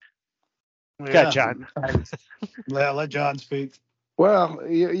 Yeah, Go ahead, John. Yeah, let John speak. Well,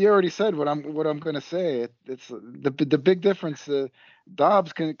 you already said what I'm going to say. It's the big difference.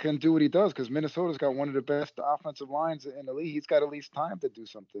 Dobbs can do what he does because Minnesota's got one of the best offensive lines in the league. He's got at least time to do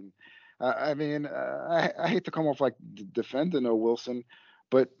something. I mean, I hate to come off like defending Wilson,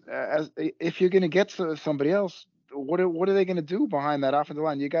 but if you're going to get somebody else, what are they going to do behind that offensive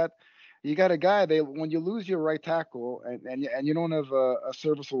line? You got a guy. When you lose your right tackle and you don't have a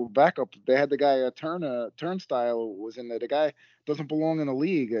serviceable backup, they had the guy Turnstile was in there. The guy doesn't belong in the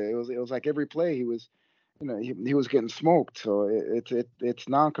league. It was like every play he was, he was getting smoked. So it's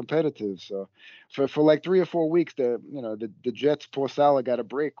non-competitive. So for like 3 or 4 weeks, the Jets, poor Salah, got a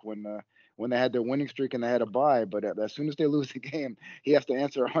break when they had their winning streak and they had a bye. But as soon as they lose the game, he has to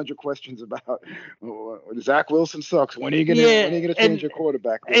answer 100 questions about Zach Wilson sucks. When are you gonna change your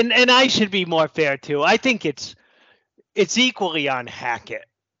quarterback? And I should be more fair too. I think it's equally on Hackett,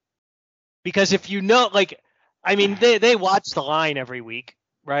 because if they watch the line every week,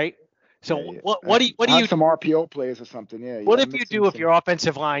 right? So what do you some RPO plays or something? Yeah. What if you do if your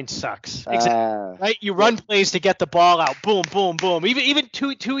offensive line sucks? Exactly. Right? You run plays to get the ball out. Boom, boom, boom. Even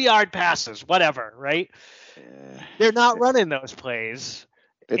 2-yard passes, whatever. Right? They're not running those plays.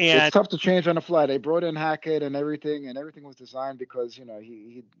 It's tough to change on the fly. They brought in Hackett and everything was designed because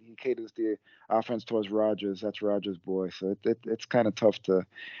he caters the offense towards Rodgers. That's Rodgers' boy. So it's kind of tough to.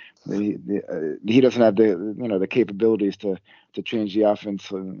 He doesn't have the capabilities to change the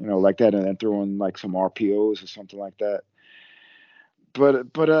offense like that and throw in like some RPOs or something like that. But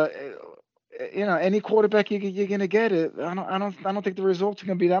any quarterback you're gonna get it. I don't think the results are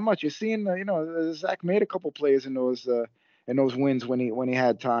gonna be that much. You're seeing Zach made a couple plays in those wins when he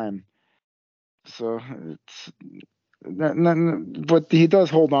had time. So but he does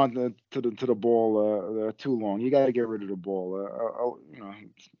hold on to the ball too long. You got to get rid of the ball.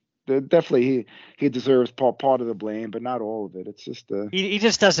 Definitely he deserves part of the blame, but not all of it. It's just he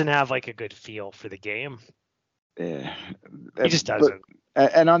just doesn't have like a good feel for the game. Yeah, he just doesn't.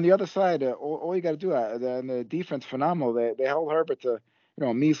 And on the other side, all you got to do, and the defense phenomenal. They held Herbert to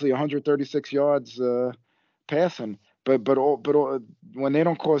measly 136 yards passing. when they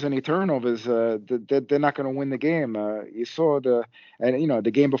don't cause any turnovers, they're not going to win the game. You saw the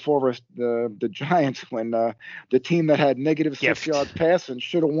game before us, the Giants, when the team that had negative 6 yards passing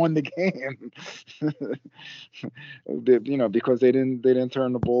should have won the game. Because they didn't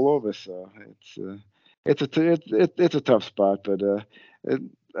turn the ball over. So it's a tough spot, but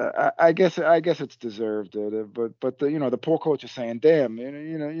I guess it's deserved. But the poor coach is saying, damn,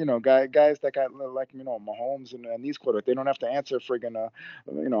 guys that got like Mahomes and these quarterbacks, they don't have to answer friggin'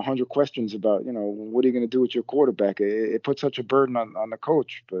 100 questions about what are you going to do with your quarterback. It puts such a burden on the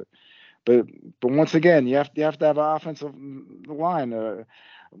coach. But once again, you have to have an offensive line.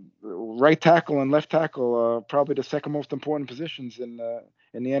 Right tackle and left tackle, probably the second most important positions in the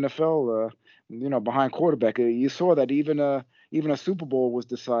NFL. Behind quarterback. You saw that even a Super Bowl was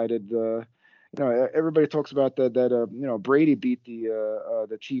decided. Everybody talks about that Brady beat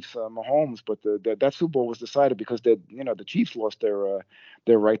the Chiefs, Mahomes, but that Super Bowl was decided because the Chiefs lost their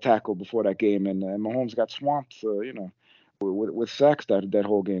right tackle before that game, and Mahomes got swamped. With sacks that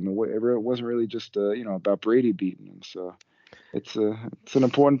whole game. It wasn't really just about Brady beating him. So it's an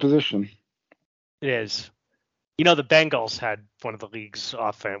important position. It is. The Bengals had one of the league's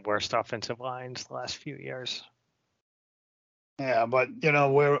worst offensive lines the last few years. Yeah, but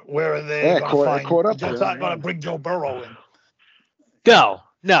where are they? Caught up. That's not going to bring Joe Burrow in. No,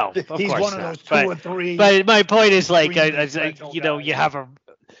 he's one of those two or three. But my point is,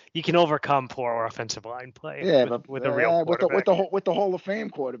 you can overcome poor offensive line play. Yeah, with a real quarterback. with the Hall of Fame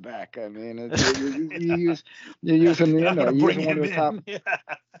quarterback. I mean, you're using one of the top.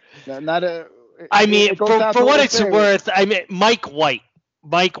 Yeah. Not a. I mean, for what it's worth, I mean, Mike White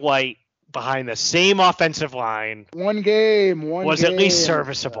behind the same offensive line. One game was at least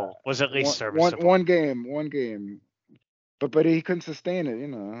serviceable. One game. But he couldn't sustain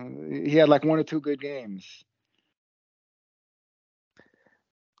it. He had like one or two good games.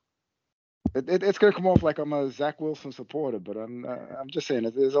 It's gonna come off like I'm a Zach Wilson supporter, but I'm just saying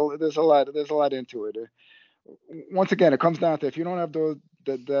there's a lot into it. Once again, it comes down to if you don't have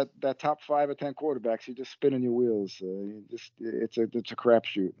that top 5 or 10 quarterbacks, you're just spinning your wheels. It's a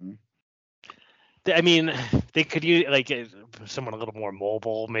crapshoot. I mean, they could use someone a little more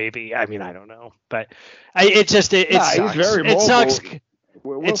mobile, maybe. I mean, I don't know, but it sucks. He's very mobile. It sucks.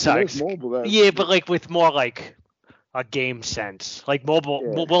 Wilson it sucks. Is mobile, yeah, but with more a game sense, mobile.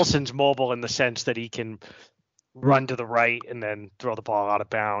 Yeah. Wilson's mobile in the sense that he can run to the right and then throw the ball out of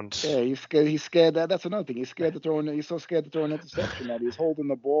bounds. Yeah, he's scared. That's another thing. He's scared to throw. He's so scared to throw an interception that he's holding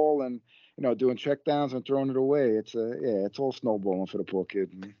the ball and doing checkdowns and throwing it away. It's all snowballing for the poor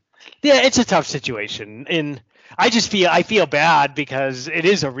kid. Yeah, it's a tough situation, and I feel bad because it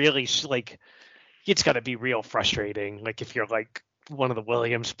is a really it's got to be real frustrating. If you're one of the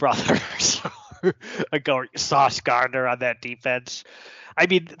Williams brothers, or Sauce Gardner on that defense. I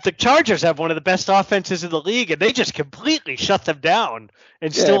mean, the Chargers have one of the best offenses in the league, and they just completely shut them down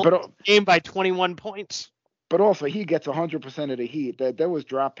and still game by 21 points. But also, he gets 100% of the heat. There was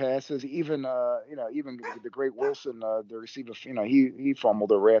drop passes. Even the great Wilson, the receiver, he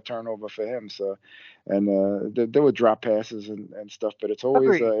fumbled a rare turnover for him. So, and there were drop passes and stuff. But it's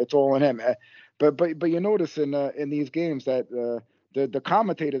always it's all on him. But you notice in these games that the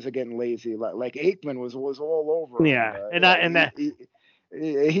commentators are getting lazy. Like Aikman was all over. Yeah,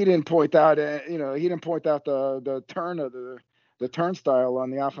 he didn't point out the turn of the turnstile on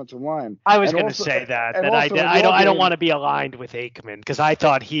the offensive line. I was going to say that I don't want to be aligned with Aikman because I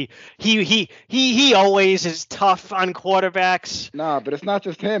thought he always is tough on quarterbacks. No, but it's not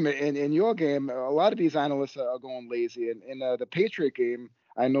just him. In your game, a lot of these analysts are going lazy. In the Patriot game,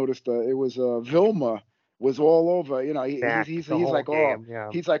 I noticed it was Vilma was all over. He's like, game,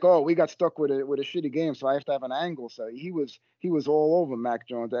 he's like, we got stuck with a shitty game, so I have to have an angle. So he was all over Mac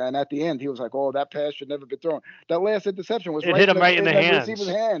Jones, and at the end he was like, that pass should never be thrown. That last interception was hit him right in the hands.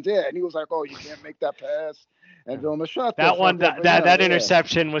 Receiver's hands, yeah, and he was like, you can't make that pass. And Vilma shot that one. That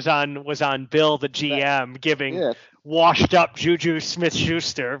interception was on Bill the GM giving washed up Juju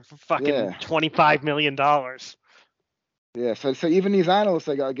Smith-Schuster fucking $25 million. Yeah, so even these analysts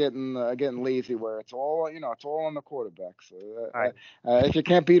are getting lazy, where it's all on the quarterback. So if you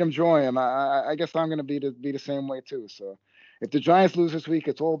can't beat him, join him. I guess I'm going to be the same way too. So if the Giants lose this week,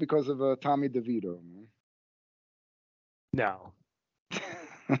 it's all because of Tommy DeVito. Man. No.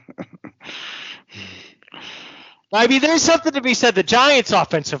 I mean, there's something to be said. The Giants'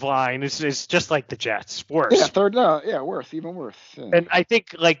 offensive line is just like the Jets, worse. Yeah, worse, even worse. Yeah. And I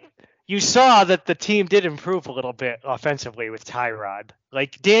think you saw that the team did improve a little bit offensively with Tyrod.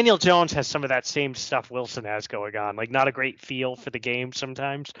 Daniel Jones has some of that same stuff Wilson has going on. Not a great feel for the game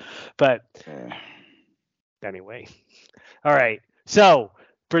sometimes, but Anyway. All right. So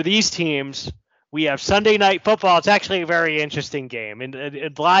for these teams, we have Sunday Night Football. It's actually a very interesting game.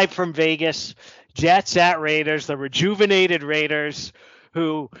 And live from Vegas, Jets at Raiders, the rejuvenated Raiders,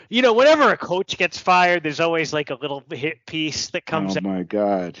 who, whenever a coach gets fired, there's always like a little hit piece that comes out. Oh my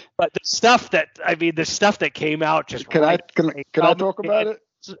God. But the stuff that came out just Can I talk about it?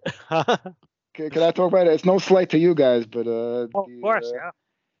 Can I talk about it? It's no slight to you guys, but of course, yeah.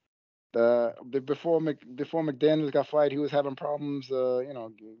 Before McDaniels got fired, he was having problems,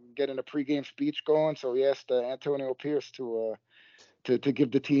 getting a pregame speech going. So he asked Antonio Pierce to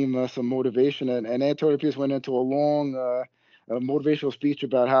give the team some motivation, and Antonio Pierce went into a long motivational speech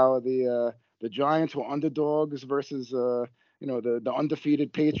about how the Giants were underdogs versus the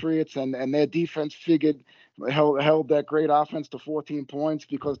undefeated Patriots, and their defense held that great offense to 14 points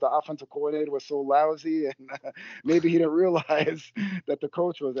because the offensive coordinator was so lousy, and maybe he didn't realize that the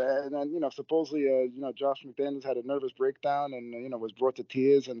coach was. And then supposedly Josh McDaniels had a nervous breakdown and was brought to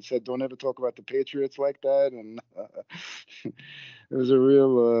tears and said, "Don't ever talk about the Patriots like that." And it was a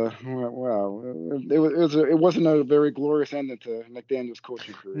real wow. It wasn't a very glorious ending to McDaniels'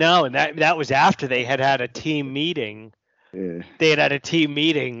 coaching career. No, and that was after they had a team meeting. Yeah. They had a team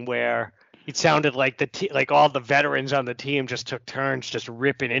meeting where it sounded like like all the veterans on the team just took turns just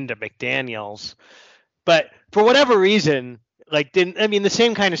ripping into McDaniels. But for whatever reason, the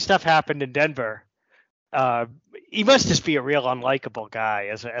same kind of stuff happened in Denver. He must just be a real unlikable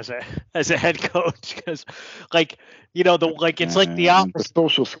guy as a head coach, because it's like the opposite. The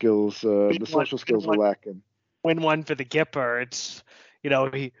social skills, are lacking. Win one for the Gipper. It's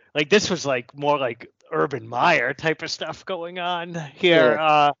this was like more like Urban Meyer type of stuff going on here.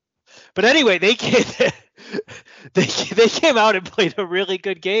 Yeah. But anyway, they came out and played a really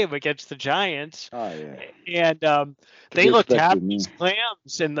good game against the Giants. Oh yeah. And they looked happy as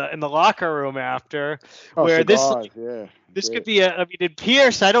clams in the locker room after. Where cigars, this could be in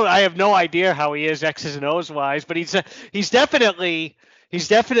Pierce, I have no idea how he is X's and O's wise, but he's definitely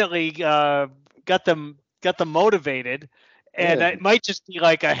got them motivated. And it might just be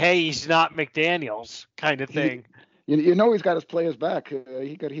like a, hey, he's not McDaniels kind of thing. He's got his players back.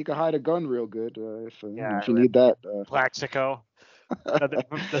 He could hide a gun real good if you need that. Plaxico,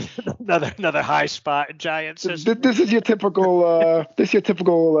 another high spot in Giants. This is your typical.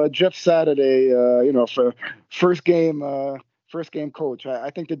 Jeff Saturday. For first game coach. I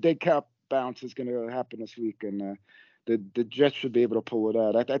think the dead cap bounce is going to happen this week, and the Jets should be able to pull it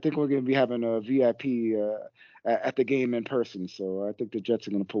out. I think we're going to be having a VIP at the game in person, so I think the Jets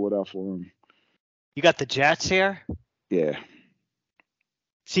are going to pull it out for him. You got the Jets here? Yeah.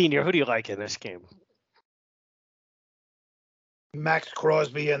 Senior, who do you like in this game? Max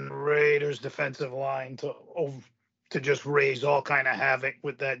Crosby and Raiders defensive line to just raise all kind of havoc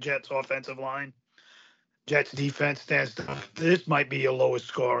with that Jets offensive line. Jets defense stands tough. This might be your lowest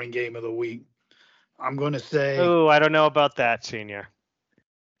scoring game of the week. I'm going to say. Oh, I don't know about that, Senior.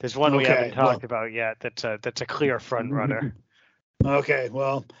 There's one we haven't talked about yet. That's a clear front runner. Okay,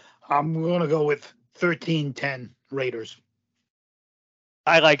 well, I'm going to go with 13-10 Raiders.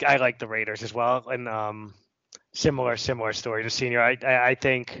 I like the Raiders as well, and similar story to Senior. I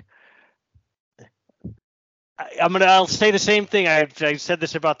think I'll say the same thing. I said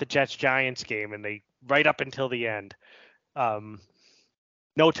this about the Jets-Giants game, and they right up until the end,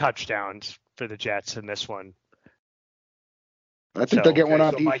 no touchdowns for the Jets in this one. I think they'll get one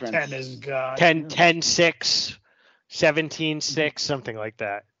on defense. defense. My 10 is 10-6, 17-6, something like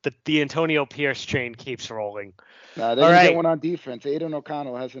that. The Antonio Pierce train keeps rolling. They're going to get one on defense. Aidan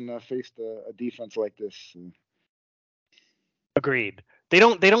O'Connell hasn't faced a defense like this. Agreed. They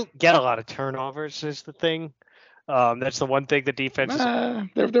don't get a lot of turnovers is the thing. That's the one thing the defense.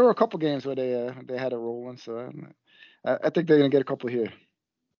 There were a couple games where they had it rolling, so I think they're going to get a couple here.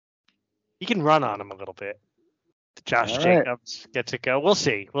 You can run on them a little bit. Josh Jacobs gets it go. We'll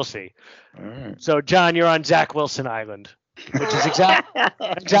see. All right. So, John, you're on Zach Wilson Island, which is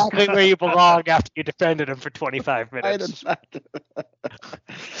exactly where you belong after you defended him for 25 minutes.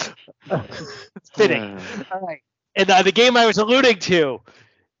 It's fitting. All right. And the game I was alluding to,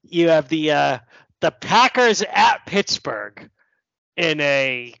 you have the Packers at Pittsburgh in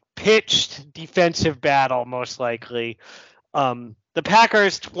a pitched defensive battle, most likely. The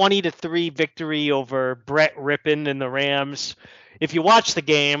Packers 20-3 victory over Brett Rippon and the Rams. If you watch the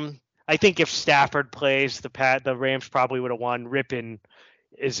game, I think if Stafford plays, the Rams probably would have won. Rippon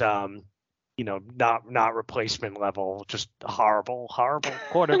is not replacement level, just horrible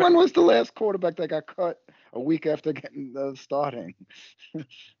quarterback. When was the last quarterback that got cut a week after getting starting?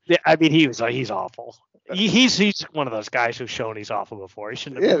 Yeah, I mean he's awful. He's one of those guys who's shown he's awful before. He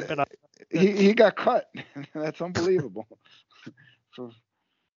shouldn't have been. he got cut. That's unbelievable. So,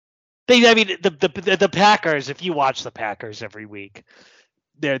 I mean, the Packers. If you watch the Packers every week,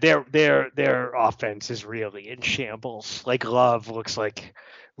 their offense is really in shambles. Like Love looks like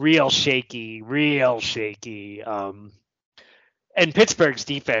real shaky. And Pittsburgh's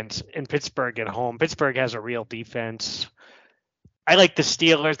defense in Pittsburgh at home. Pittsburgh has a real defense. I like the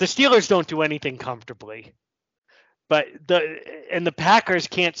Steelers. The Steelers don't do anything comfortably. But the Packers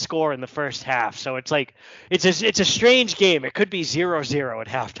can't score in the first half, so it's like it's a strange game. It could be 0-0 at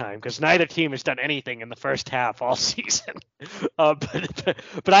halftime because neither team has done anything in the first half all season.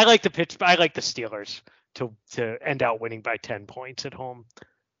 But I like the Steelers to end out winning by 10 points at home.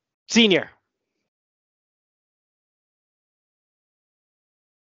 Senior.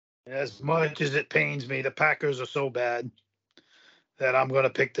 As much as it pains me, the Packers are so bad that I'm going to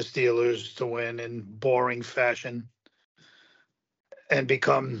pick the Steelers to win in boring fashion and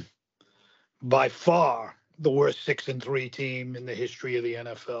become by far the worst 6-3 team in the history of the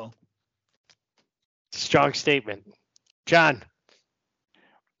NFL. Strong statement. John.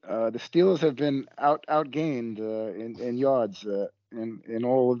 The Steelers have been outgained in yards in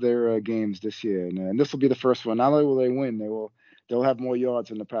all of their games this year, and this will be the first one. Not only will they win, they'll have more yards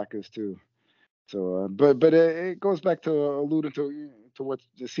than the Packers too. So, but it goes back to alluding to what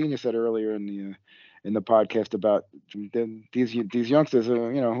the senior said earlier in the podcast about these youngsters.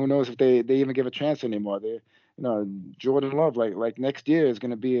 Who knows if they even give a chance anymore? Jordan Love, like next year is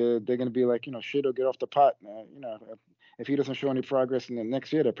going to be they're going to be like shit or get off the pot. If he doesn't show any progress in the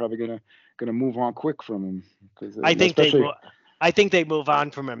next year, they're probably going to move on quick from him. I think they move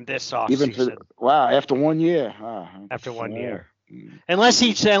on from him this offseason. After 1 year. After 1 year. Unless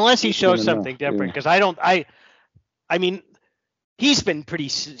he shows something different, because I mean, he's been pretty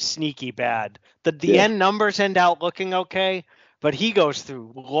sneaky bad. The end numbers end out looking okay, but he goes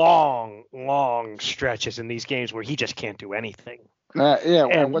through long stretches in these games where he just can't do anything.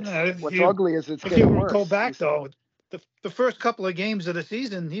 And what's ugly is it's getting worse. Go back though, the first couple of games of the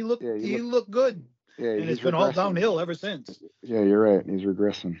season, he looked good. Yeah, and it's been all downhill ever since. Yeah, you're right. He's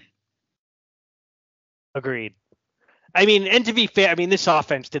regressing. Agreed. I mean, and to be fair, this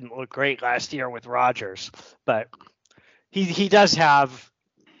offense didn't look great last year with Rodgers, but he does have,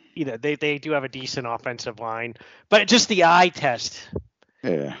 they do have a decent offensive line, but just the eye test.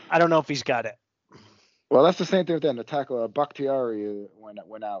 Yeah. I don't know if he's got it. Well, that's the same thing with them. The tackle Bakhtiari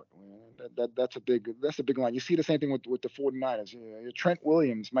went out. That's a big line. You see the same thing with the 49ers. Trent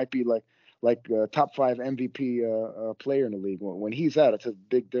Williams might be like a top 5 MVP player in the league. When he's out, it's a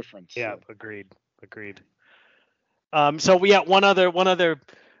big difference. Yeah, agreed. So we got one other,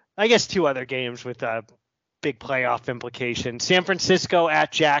 I guess 2 other games with big playoff implications. San Francisco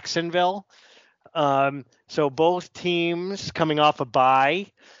at Jacksonville. So both teams coming off a bye.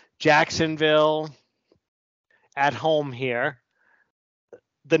 Jacksonville at home here.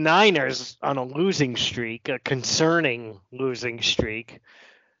 The Niners on a losing streak, a concerning losing streak.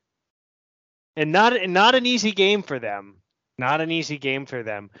 And not an easy game for them.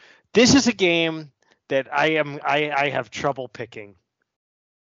 This is a game that I have trouble picking.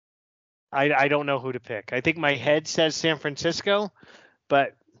 I don't know who to pick. I think my head says San Francisco,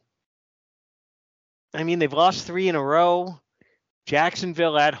 but they've lost 3 in a row.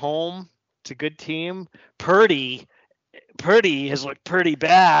 Jacksonville at home, it's a good team. Purdy has looked pretty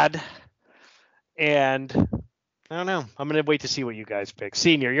bad, and I don't know. I'm gonna wait to see what you guys pick.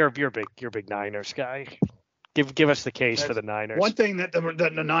 Senior, you're a big Niners guy. Give us the case for the Niners. One thing that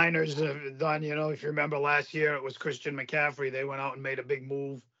the Niners have done, if you remember last year, it was Christian McCaffrey. They went out and made a big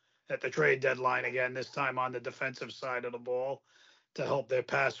move at the trade deadline again, this time on the defensive side of the ball to help their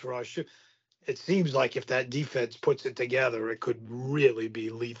pass rush. It seems like if that defense puts it together, it could really be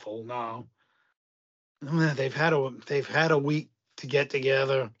lethal now. They've had a week to get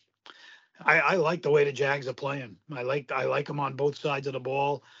together. I like the way the Jags are playing. I like them on both sides of the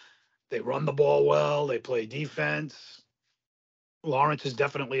ball. They run the ball well. They play defense. Lawrence is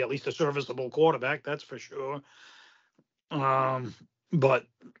definitely at least a serviceable quarterback, that's for sure. But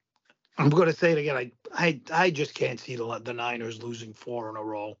I'm going to say it again. I just can't see the Niners losing 4 in a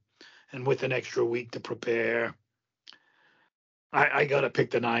row, and with an extra week to prepare, I got to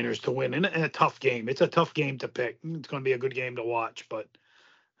pick the Niners to win in a tough game. It's a tough game to pick. It's going to be a good game to watch, but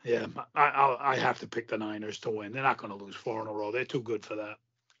yeah, I have to pick the Niners to win. They're not going to lose 4 in a row. They're too good for that.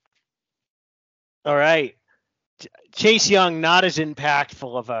 All right. Chase Young, not as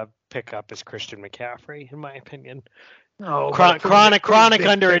impactful of a pickup as Christian McCaffrey, in my opinion. No, chronic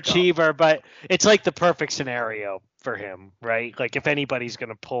underachiever, but it's like the perfect scenario. for him, right? Like if anybody's going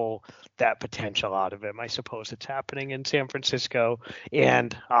to pull that potential out of him, I suppose it's happening in San Francisco.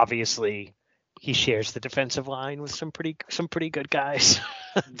 And obviously he shares the defensive line with some pretty good guys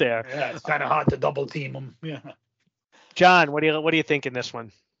there. Yeah, it's kind of hard to double team them. Yeah. John, what do you think in this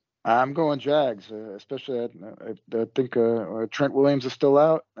one? I'm going Jags, especially I think Trent Williams is still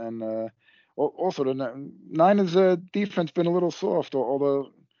out, and also the Niners defense been a little soft,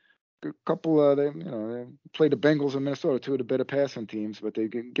 although a couple they played the Bengals and Minnesota, two of the better passing teams, but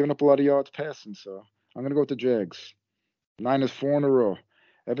they've given up a lot of yards passing. So I'm gonna go with the Jags. Niners 4 in a row.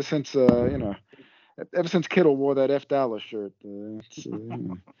 Ever since Kittle wore that F Dollar shirt.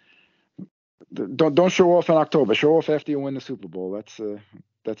 Don't show off in October. Show off after you win the Super Bowl.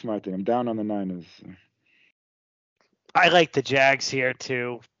 That's my thing. I'm down on the Niners. I like the Jags here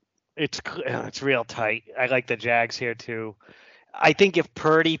too. It's real tight. I like the Jags here too. I think if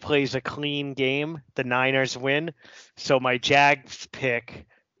Purdy plays a clean game, the Niners win. So my Jags pick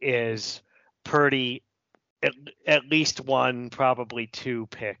is Purdy at least 1, probably 2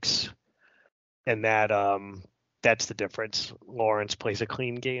 picks, and that's the difference. Lawrence plays a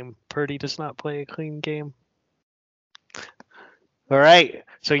clean game. Purdy does not play a clean game. All right.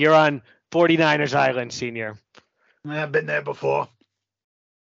 So you're on 49ers Island, Senior. I've been there before.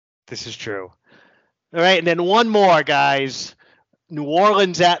 This is true. All right. And then one more, guys. New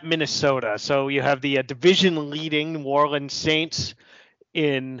Orleans at Minnesota. So you have the division leading New Orleans Saints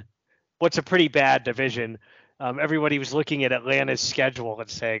in what's a pretty bad division. Everybody was looking at Atlanta's schedule and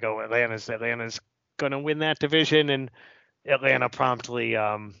saying, "Oh, Atlanta's going to win that division," and Atlanta promptly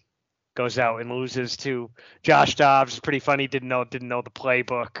goes out and loses to Josh Dobbs. Pretty funny. Didn't know the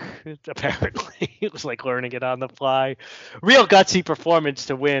playbook. Apparently, it was like learning it on the fly. Real gutsy performance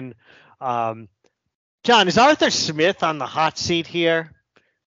to win. John, is Arthur Smith on the hot seat here?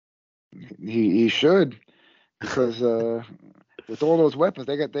 He should, because with all those weapons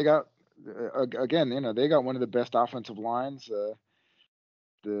they got again, they got one of the best offensive lines.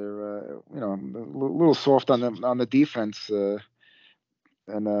 They're a little soft on the defense,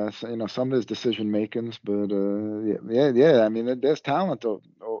 and some of his decision makings, but yeah. I mean, there's talent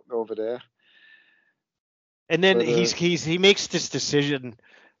over there. And then he makes this decision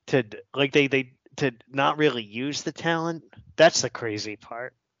to to not really use the talent. That's the crazy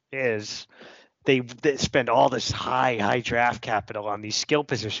part, is they spend all this high draft capital on these skill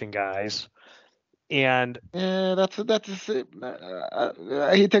position guys. And yeah, that's he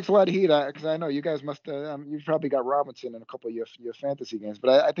takes a lot of heat, because I know you guys must you've probably got Robinson in a couple of your fantasy games,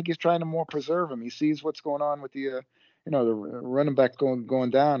 but I think he's trying to more preserve him. He sees what's going on with the the running back going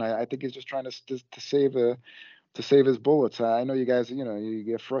down. I think he's just trying to save his bullets. I know you guys you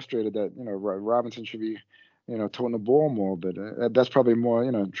get frustrated that Robinson should be toting the ball more, but that's probably more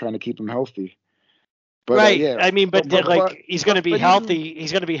trying to keep him healthy. But, right. Yeah. I mean, but he's going to be healthy.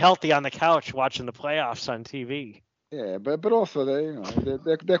 He's going to be healthy on the couch watching the playoffs on TV. Yeah, but also their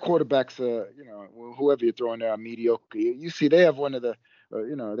quarterbacks, whoever you're throwing there are mediocre. You see, they have one of the,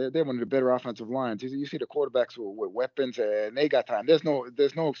 they're one of the better offensive lines. You see the quarterbacks with weapons, and they got time. There's no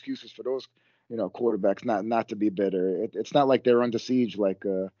excuses for those, quarterbacks not to be better. It's not like they're under siege like.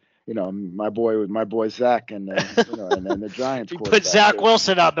 My boy Zach and and the Giants. He put Zach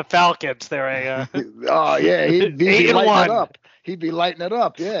Wilson on the Falcons. They're oh yeah, he'd be lighting it up. He'd be lighting it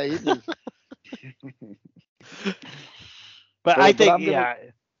up. Yeah. But I think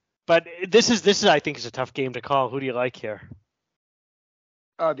But this is I think is a tough game to call. Who do you like here?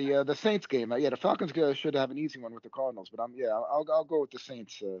 The Saints game. The Falcons should have an easy one with the Cardinals, but I'll go with the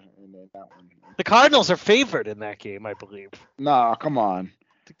Saints in that one. The Cardinals are favored in that game, I believe. No, come on.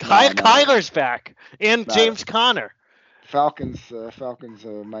 Kyler's back, and James Conner. Falcons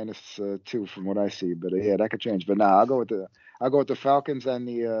 -2 from what I see, but that could change. But I'll go with the Falcons and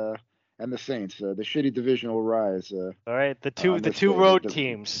the Saints. The shitty divisional rise. All right, the two road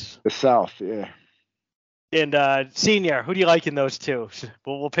teams. The South, yeah. And Senior, who do you like in those two?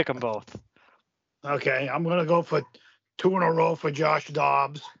 We'll pick them both. Okay, I'm gonna go for 2 in a row for Josh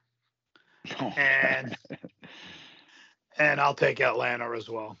Dobbs, and I'll take Atlanta as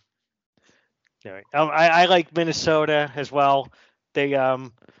well. All right. I like Minnesota as well. They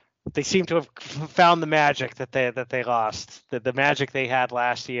seem to have found the magic that they lost. The magic they had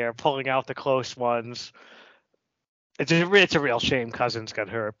last year, pulling out the close ones. It's a real shame Cousins got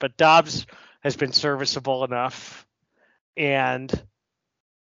hurt, but Dobbs has been serviceable enough. And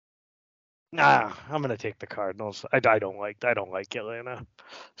I'm gonna take the Cardinals. I don't like Atlanta.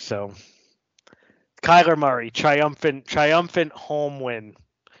 So Kyler Murray, triumphant home win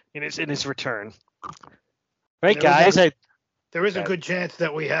in his return. Right, guys. There is a good chance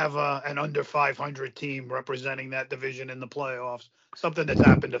that we have an under 500 team representing that division in the playoffs. Something that's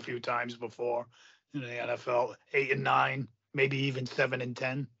happened a few times before in the NFL. 8-9, maybe even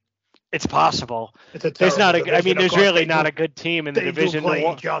 7-10. It's possible. It's a There's not terrible a. I division. mean, Of there's course, really they not do- a good team in the They division. do play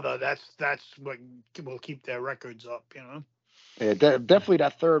each other. That's what will keep their records up. Yeah, definitely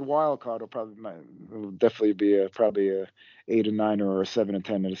that third wild card will definitely be probably a 8-9 or a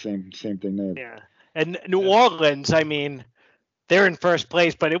 7-10 or the same thing there. Yeah, and New Orleans. I mean, they're in first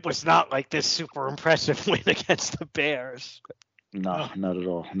place, but it was not like this super impressive win against the Bears. No, not at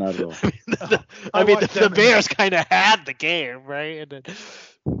all. Not at all. I mean, watched the them Bears kind of had the game, right? And then,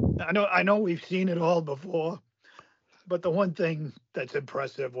 I know we've seen it all before, but the one thing that's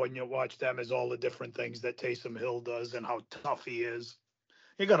impressive when you watch them is all the different things that Taysom Hill does and how tough he is.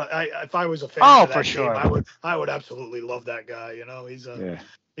 If I was a fan of that for team, sure. I would absolutely love that guy.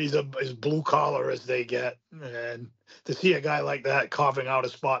 He's as blue collar as they get, and to see a guy like that carving out a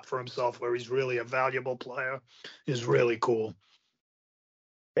spot for himself where he's really a valuable player is really cool.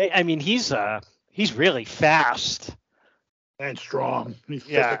 I mean, he's really fast. And strong. He's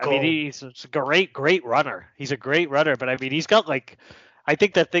Yeah, physical. I mean, he's a great runner. He's a great runner, but I mean, he's got I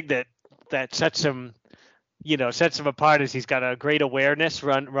think the thing that sets him, sets him apart is he's got a great awareness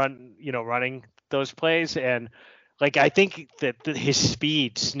running those plays, and I think that his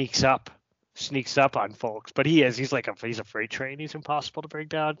speed sneaks up on folks. But he's a freight train. He's impossible to bring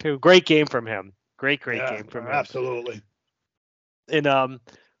down too. Great game from him. Great game from him. Absolutely. And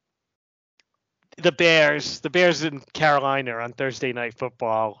the Bears in Carolina on Thursday Night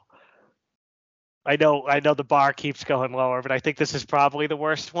Football. I know the bar keeps going lower, but I think this is probably the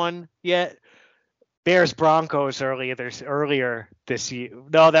worst one yet. Bears Broncos earlier this year.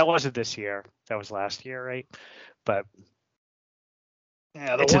 No, that wasn't this year. That was last year, right? But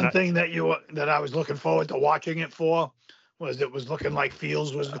yeah, the one thing that I was looking forward to watching it for was it was looking like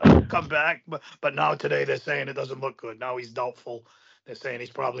Fields was going to come back, but now today they're saying it doesn't look good. Now he's doubtful. They're saying he's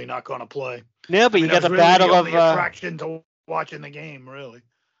probably not going to play. Yeah, but you got the really battle of attraction to watching the game, really.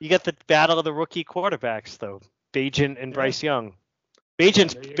 You got the battle of the rookie quarterbacks though, Bagent and Bryce Young.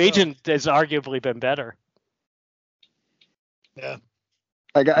 Bagent has arguably been better. Yeah.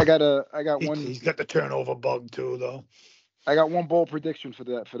 I got one. He's got the turnover bug too, though. I got one bold prediction for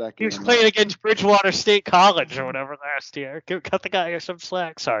that game. He was playing against Bridgewater State College or whatever last year. Cut the guy some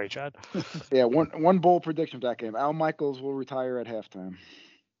slack. Sorry, John. Yeah, one bold prediction for that game. Al Michaels will retire at halftime.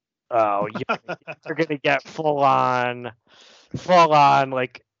 Oh, you're gonna get full on,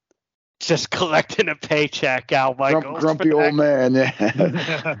 just collecting a paycheck, Al Michaels. Grumpy old man.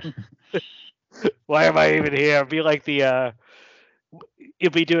 Yeah. Why am I even here? Be like he'll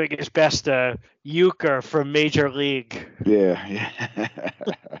be doing his best euchre from Major League. Yeah.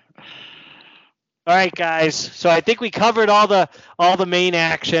 All right, guys. So I think we covered all the main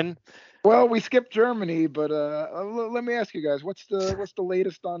action. Well, we skipped Germany, but let me ask you guys, what's the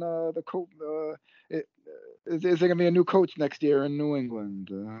latest on the coach? Is there gonna be a new coach next year in New England?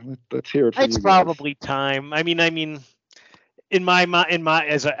 Let's hear it from It's you guys. probably time. I mean, in my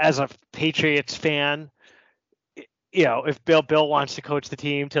as a Patriots fan, if Bill wants to coach the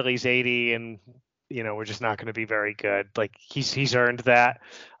team till he's 80, and we're just not going to be very good. Like he's earned that.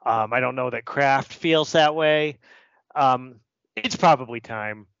 I don't know that Kraft feels that way. It's probably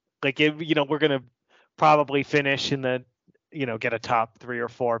time. We're going to probably finish in the get a top 3 or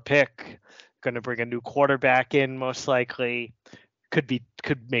 4 pick. Going to bring a new quarterback in most likely. Could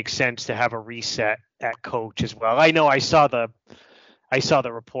make sense to have a reset at coach as well. I know I saw the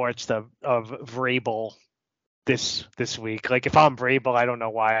reports of Vrabel this week. Like if I'm Vrabel, I don't know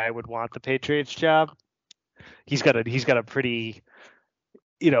why I would want the Patriots job. He's got a pretty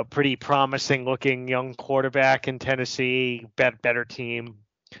promising looking young quarterback in Tennessee, better team,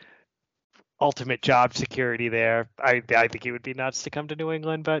 ultimate job security there. I think he would be nuts to come to New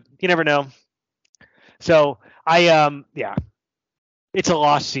England, but you never know. So it's a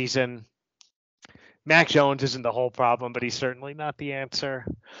lost season. Mac Jones isn't the whole problem, but he's certainly not the answer.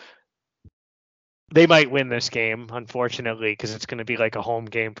 They might win this game, unfortunately, because it's going to be like a home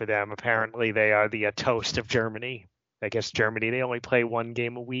game for them. Apparently, they are the toast of Germany. I guess Germany, they only play one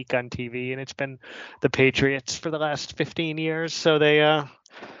game a week on TV, and it's been the Patriots for the last 15 years. So they're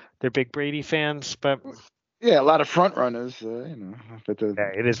big Brady fans, but yeah, a lot of front runners, But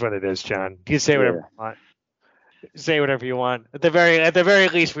it is what it is, John. You say whatever you want. Say whatever you want. At the very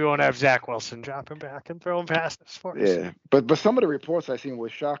least, we won't have Zach Wilson dropping back and throwing passes for us. Yeah, but some of the reports I seen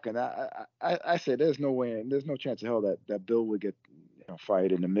was shocking. I said there's no way, there's no chance in hell that Bill would get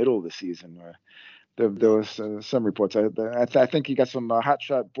fired in the middle of the season. There was some reports. I think he got some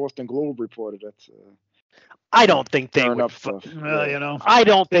hotshot Boston Globe reported that. I don't think they Stirring would. up stuff. Well, you know, I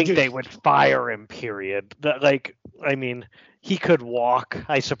don't They think they just- would fire him. Period. Like, I mean, he could walk,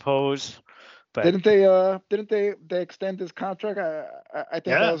 I suppose. But Didn't they extend his contract? I think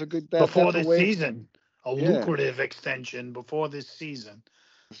Yeah, that was a good before that's a this way, season, a Yeah. lucrative extension before this season.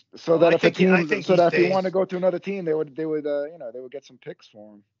 so Well, that I if a think he- I team, think so he that if he stays. wanted to go to another team, they would they would get some picks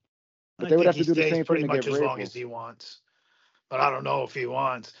for him. But I they would think have he to do the stays same pretty thing to much get as long Vrabel. as he wants. But I don't know if he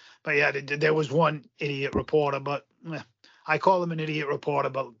wants. But yeah, there was one idiot reporter, but I call him an idiot reporter.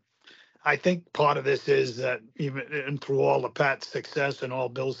 But I think part of this is that even and through all the Pat's success and all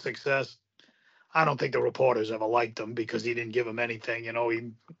Bill's success, I don't think the reporters ever liked him because he didn't give them anything. You know,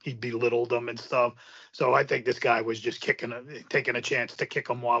 he belittled them and stuff. So I think this guy was just taking a chance to kick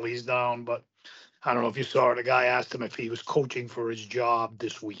him while he's down. But I don't know if you saw it. The guy asked him if he was coaching for his job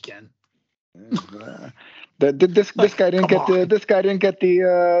this weekend. This guy didn't Come on. get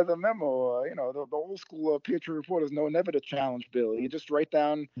the memo. The old school Patriot reporters know never to challenge Bill. You just write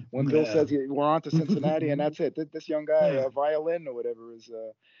down when Bill Yeah. says we're on to Cincinnati, and that's it. This young guy, Yeah. Violin or whatever, is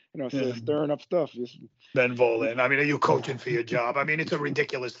Yeah. stirring up stuff. Just Ben Volin. I mean, are you coaching for your job? I mean, it's a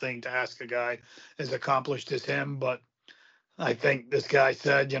ridiculous thing to ask a guy as accomplished as him, but I think this guy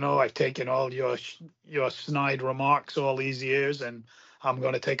said, I've taken all your snide remarks all these years, and I'm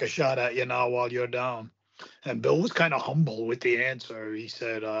going to take a shot at you now while you're down. And Bill was kind of humble with the answer. He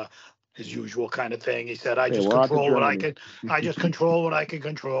said, his usual kind of thing. He said, I just we're on to control what I Germany." can. I just control what I can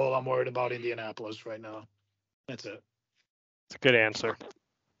control. I'm worried about Indianapolis right now. That's it. it's a good answer.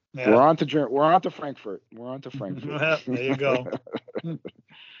 We're Yeah. on to Frankfurt. We're on to Frankfurt. There you go.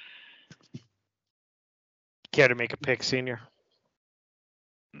 Care to make a pick, Senior?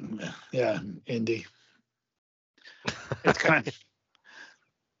 Yeah, Indy. It's kind of.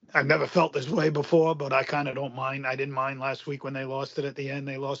 I've never felt this way before, but I kind of don't mind. I didn't mind last week when they lost it at the end.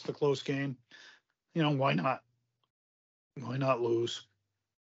 They lost the close game. Why not? Why not lose?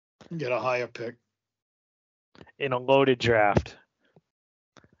 Get a higher pick. In a loaded draft.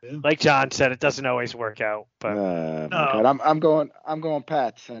 Yeah. Like John said, it doesn't always work out, but My No. God, I'm going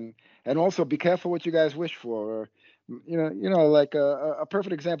Pats, and also be careful what you guys wish for. Like a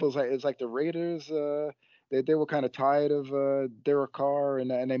perfect example is like the Raiders. They were kind of tired of Derek Carr,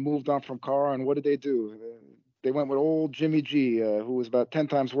 and they moved on from Carr. And what did they do? They went with old Jimmy G, who was about 10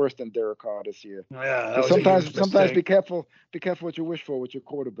 times worse than Derek Carr this year. Yeah, So that was a huge sometimes be mistake. careful what you wish for with your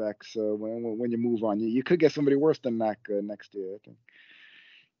quarterbacks. When you move on, you could get somebody worse than Mac next year. I think.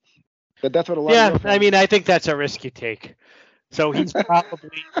 But that's what a lot. yeah, of your I fans- mean, I think that's a risk you take. So he's probably,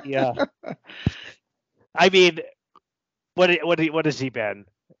 I mean, what has he been?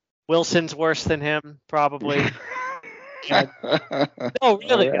 Wilson's worse than him, probably. No,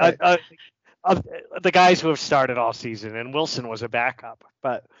 really. All right. Of the guys who have started all season, and Wilson was a backup,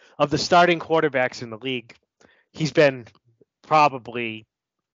 but of the starting quarterbacks in the league, he's been probably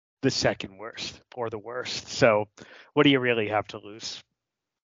the second worst or the worst. So what do you really have to lose?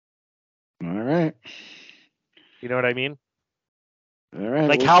 All right. You know what I mean? All right.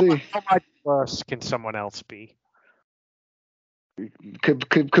 Like we'll how see. much worse can someone else be?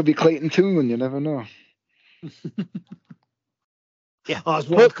 Could be Clayton Tune. You never know.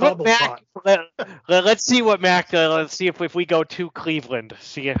 Oswald Put Mac, Cobblepot. let's see what Mac. Let's see if we go to Cleveland,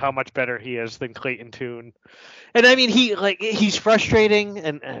 see how much better he is than Clayton Tune. And I mean, he's frustrating.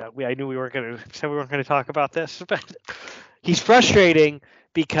 And I knew we weren't going to talk about this, but he's frustrating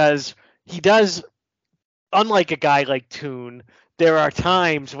because he does. Unlike a guy like Tune, there are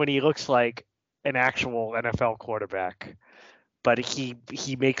times when he looks like an actual NFL quarterback, but he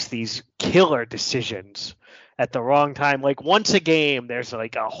makes these killer decisions at the wrong time. Like once a game, there's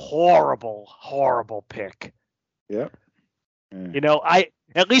like a horrible pick. Yep.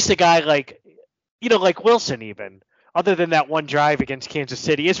 At least a guy like Wilson, even other than that one drive against Kansas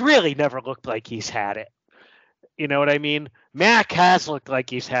City, has really never looked like he's had it. You know what I mean? Mac has looked like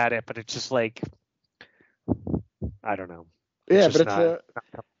he's had it, but it's just like, I don't know. Yeah, just but not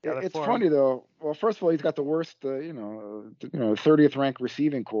together it's for him. funny though. Well, first of all, he's got the worst, 30th ranked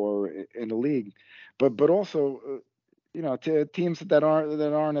receiving core in the league, but also, to teams that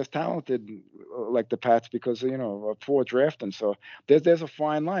aren't as talented like the Pats because of poor drafting. So there's a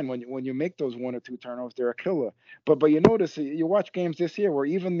fine line when you make those 1 or 2 turnovers, they're a killer. But you notice you watch games this year where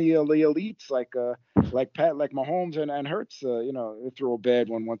even the elites like Mahomes and Hurts, they throw a bad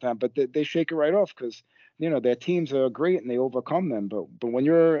one time, but they shake it right off because their teams are great and they overcome them. But when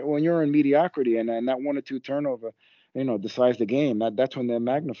you're in mediocrity and that 1 or 2 turnover, decides the game, that's when they're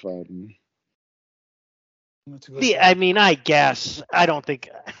magnified. That's a good I mean, I guess I don't think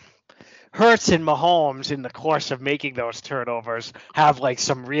Hurts and Mahomes in the course of making those turnovers have like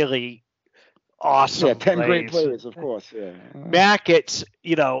some really awesome. Yeah, 10 great plays. players, of course. Yeah. Mac, it's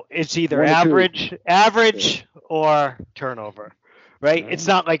it's either One or two. average or turnover, right? Right. It's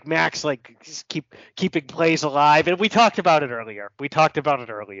not like Mac's like keeping plays alive. And we talked about it earlier.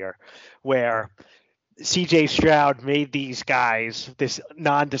 Where CJ Stroud made these guys, this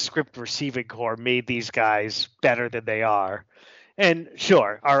nondescript receiving core made these guys better than they are. And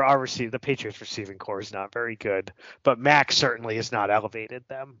sure, the Patriots receiving core is not very good, but Mac certainly has not elevated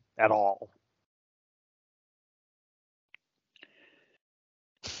them at all.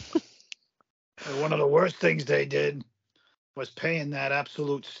 One of the worst things they did was paying that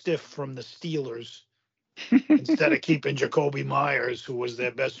absolute stiff from the Steelers instead of keeping Jacoby Myers, who was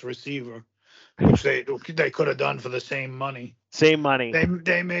their best receiver, which they could have done for the same money. Same money.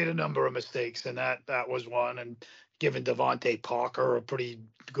 They made a number of mistakes, and that was one. And giving Devontae Parker a pretty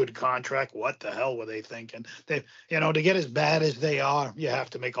good contract, what the hell were they thinking? They, to get as bad as they are, you have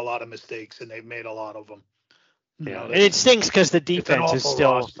to make a lot of mistakes, and they've made a lot of them. Yeah, and it stinks because the defense is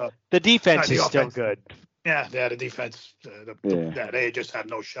still good. Yeah, the defense. They just have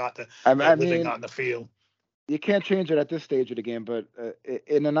no shot to living on the field. You can't change it at this stage of the game, but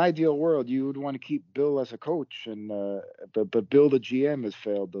in an ideal world, you would want to keep Bill as a coach, and but Bill the GM has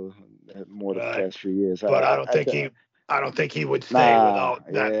failed more the past few years. But I don't think he would stay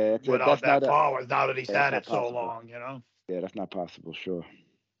without that power now that he's had it so long. Yeah, that's not possible. Sure.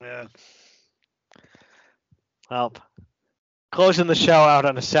 Yeah. Well, closing the show out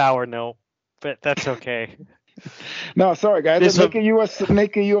on a sour note, but that's okay. No, sorry guys. Let's make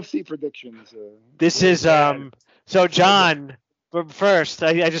a UFC predictions. This is so John. First,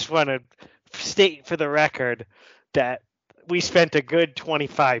 I just want to state for the record that we spent a good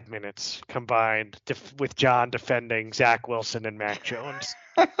 25 minutes combined with John defending Zach Wilson and Mac Jones.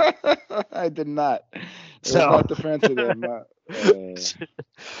 I did not. It was not defensive.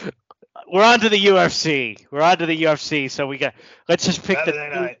 We're on to the UFC. So let's just pick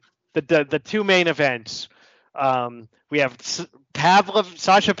the two main events. We have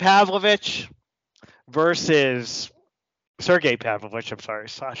Sasha Pavlovich versus Sergey Pavlovich. I'm sorry,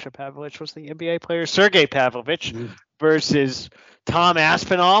 Sasha Pavlovich was the NBA player. Sergey Pavlovich versus Tom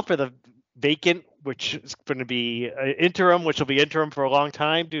Aspinall for the vacant, which is going to be interim, which will be interim for a long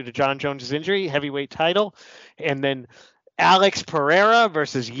time due to John Jones' injury, heavyweight title. And then Alex Pereira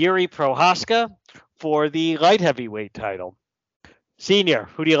versus Yuri Prohaska for the light heavyweight title. Senior,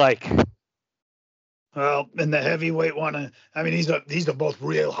 who do you like? Well, in the heavyweight one, these are both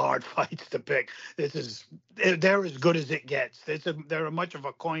real hard fights to pick. They're as good as it gets. They're as much of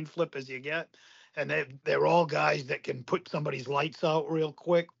a coin flip as you get, and they're all guys that can put somebody's lights out real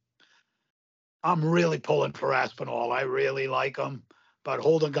quick. I'm really pulling for Aspinall. I really like him, but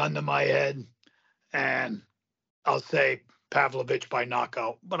hold a gun to my head, and I'll say Pavlovich by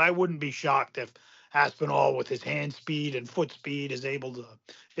knockout. But I wouldn't be shocked if Aspinall, with his hand speed and foot speed, is able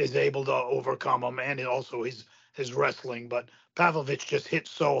to overcome him, and also his wrestling. But Pavlovich just hits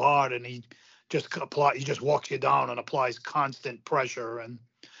so hard, and he just walks you down and applies constant pressure. And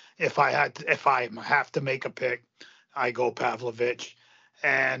if I have to make a pick, I go Pavlovich,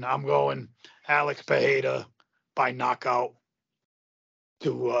 and I'm going Alex Pereira by knockout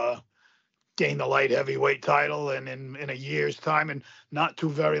to gain the light heavyweight title. And in a year's time, and not too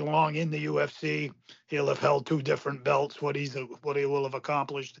very long in the UFC, he'll have held two different belts. What he will have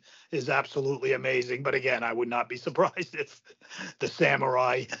accomplished is absolutely amazing. But again, I would not be surprised if the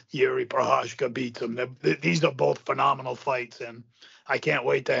Samurai Yuri Prohaska beats him. These are both phenomenal fights, and I can't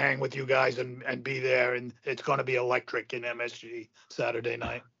wait to hang with you guys and be there. And it's going to be electric in MSG Saturday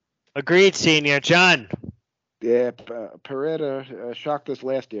night. Agreed, Senior. John. Yeah, Pereira shocked us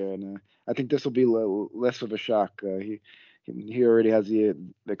last year, and I think this will be less of a shock. He already has the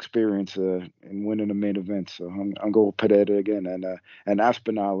experience in winning the main event, so I'm going with Pereira again, and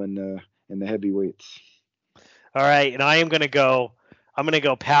Aspinall in the heavyweights. All right, and I'm gonna go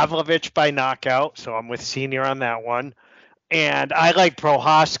Pavlovich by knockout, so I'm with Senior on that one, and I like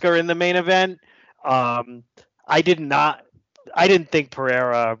Prohaska in the main event. I didn't think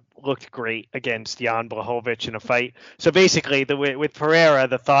Pereira looked great against Jan Blachowicz in a fight. So basically, with Pereira,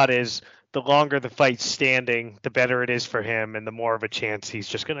 the thought is the longer the fight's standing, the better it is for him, and the more of a chance he's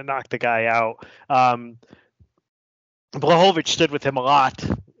just going to knock the guy out. Blachowicz stood with him a lot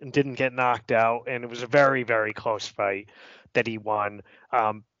and didn't get knocked out, and it was a very, very close fight that he won.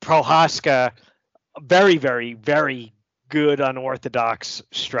 Prohaska, very, very, very good unorthodox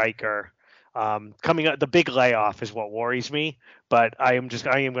striker. Coming up, the big layoff is what worries me, but I am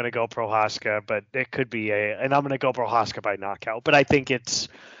going to go Prohaska, but it could be and I'm going to go Prohaska by knockout, but I think it's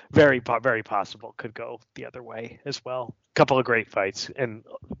very, very possible could go the other way as well. couple of great fights. And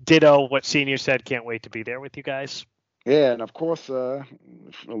ditto what Senior said. Can't wait to be there with you guys. Yeah, and of course,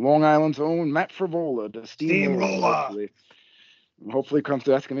 Long Island's own Matt Frivola, the steamroller. Hopefully comes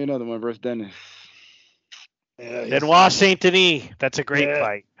to, that's going to be another one versus Dennis. Yeah, Benoit Saint Denis. That's a great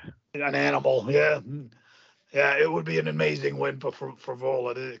fight. An animal, yeah. Yeah, it would be an amazing win for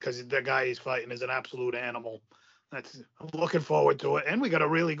Frivola because the guy he's fighting is an absolute animal. I'm looking forward to it. And we got a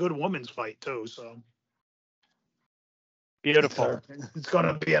really good women's fight, too. So beautiful. It's going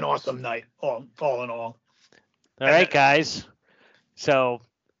to be an awesome night, all in all. All right, guys. So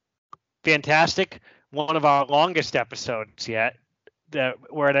fantastic. One of our longest episodes yet.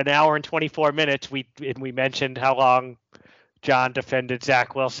 We're at an hour and 24 minutes. We mentioned how long John defended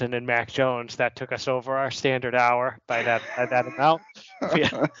Zach Wilson and Mac Jones. That took us over our standard hour by that amount.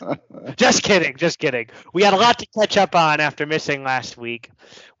 Just kidding. We had a lot to catch up on after missing last week.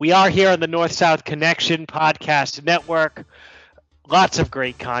 We are here on the North-South Connection Podcast Network. Lots of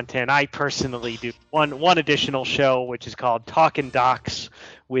great content. I personally do one additional show, which is called Talkin' Docs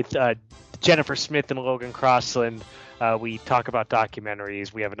with Jennifer Smith and Logan Crossland. We talk about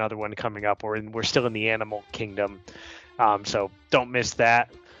documentaries. We have another one coming up. We're still in the animal kingdom, so don't miss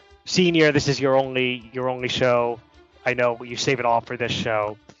that. Senior, this is your only show. I know you save it all for this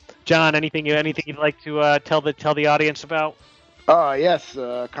show. John, anything you'd like to tell the audience about? Yes,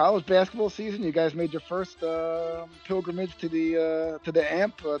 college basketball season. You guys made your first pilgrimage to the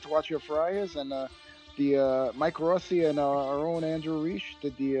AMP to watch your Friars, and the Mike Rossi and our own Andrew Reich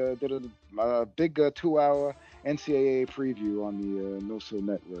did a big 2-hour NCAA preview on the NoSo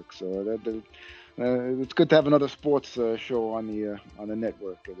network. So it's good to have another sports show on the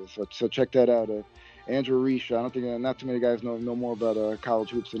network. So check that out. Andrew Reich. I don't think not too many guys know more about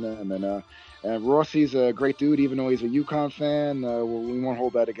college hoops than them. And Rossi's a great dude, even though he's a UConn fan. We won't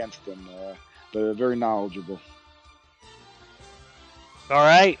hold that against him. They're very knowledgeable. All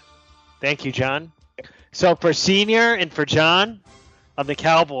right. Thank you, John. So for Senior and for John, I'm the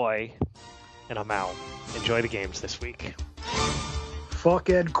Cowboy, and I'm out. Enjoy the games this week. Fuck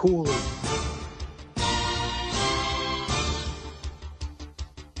Ed Cooley.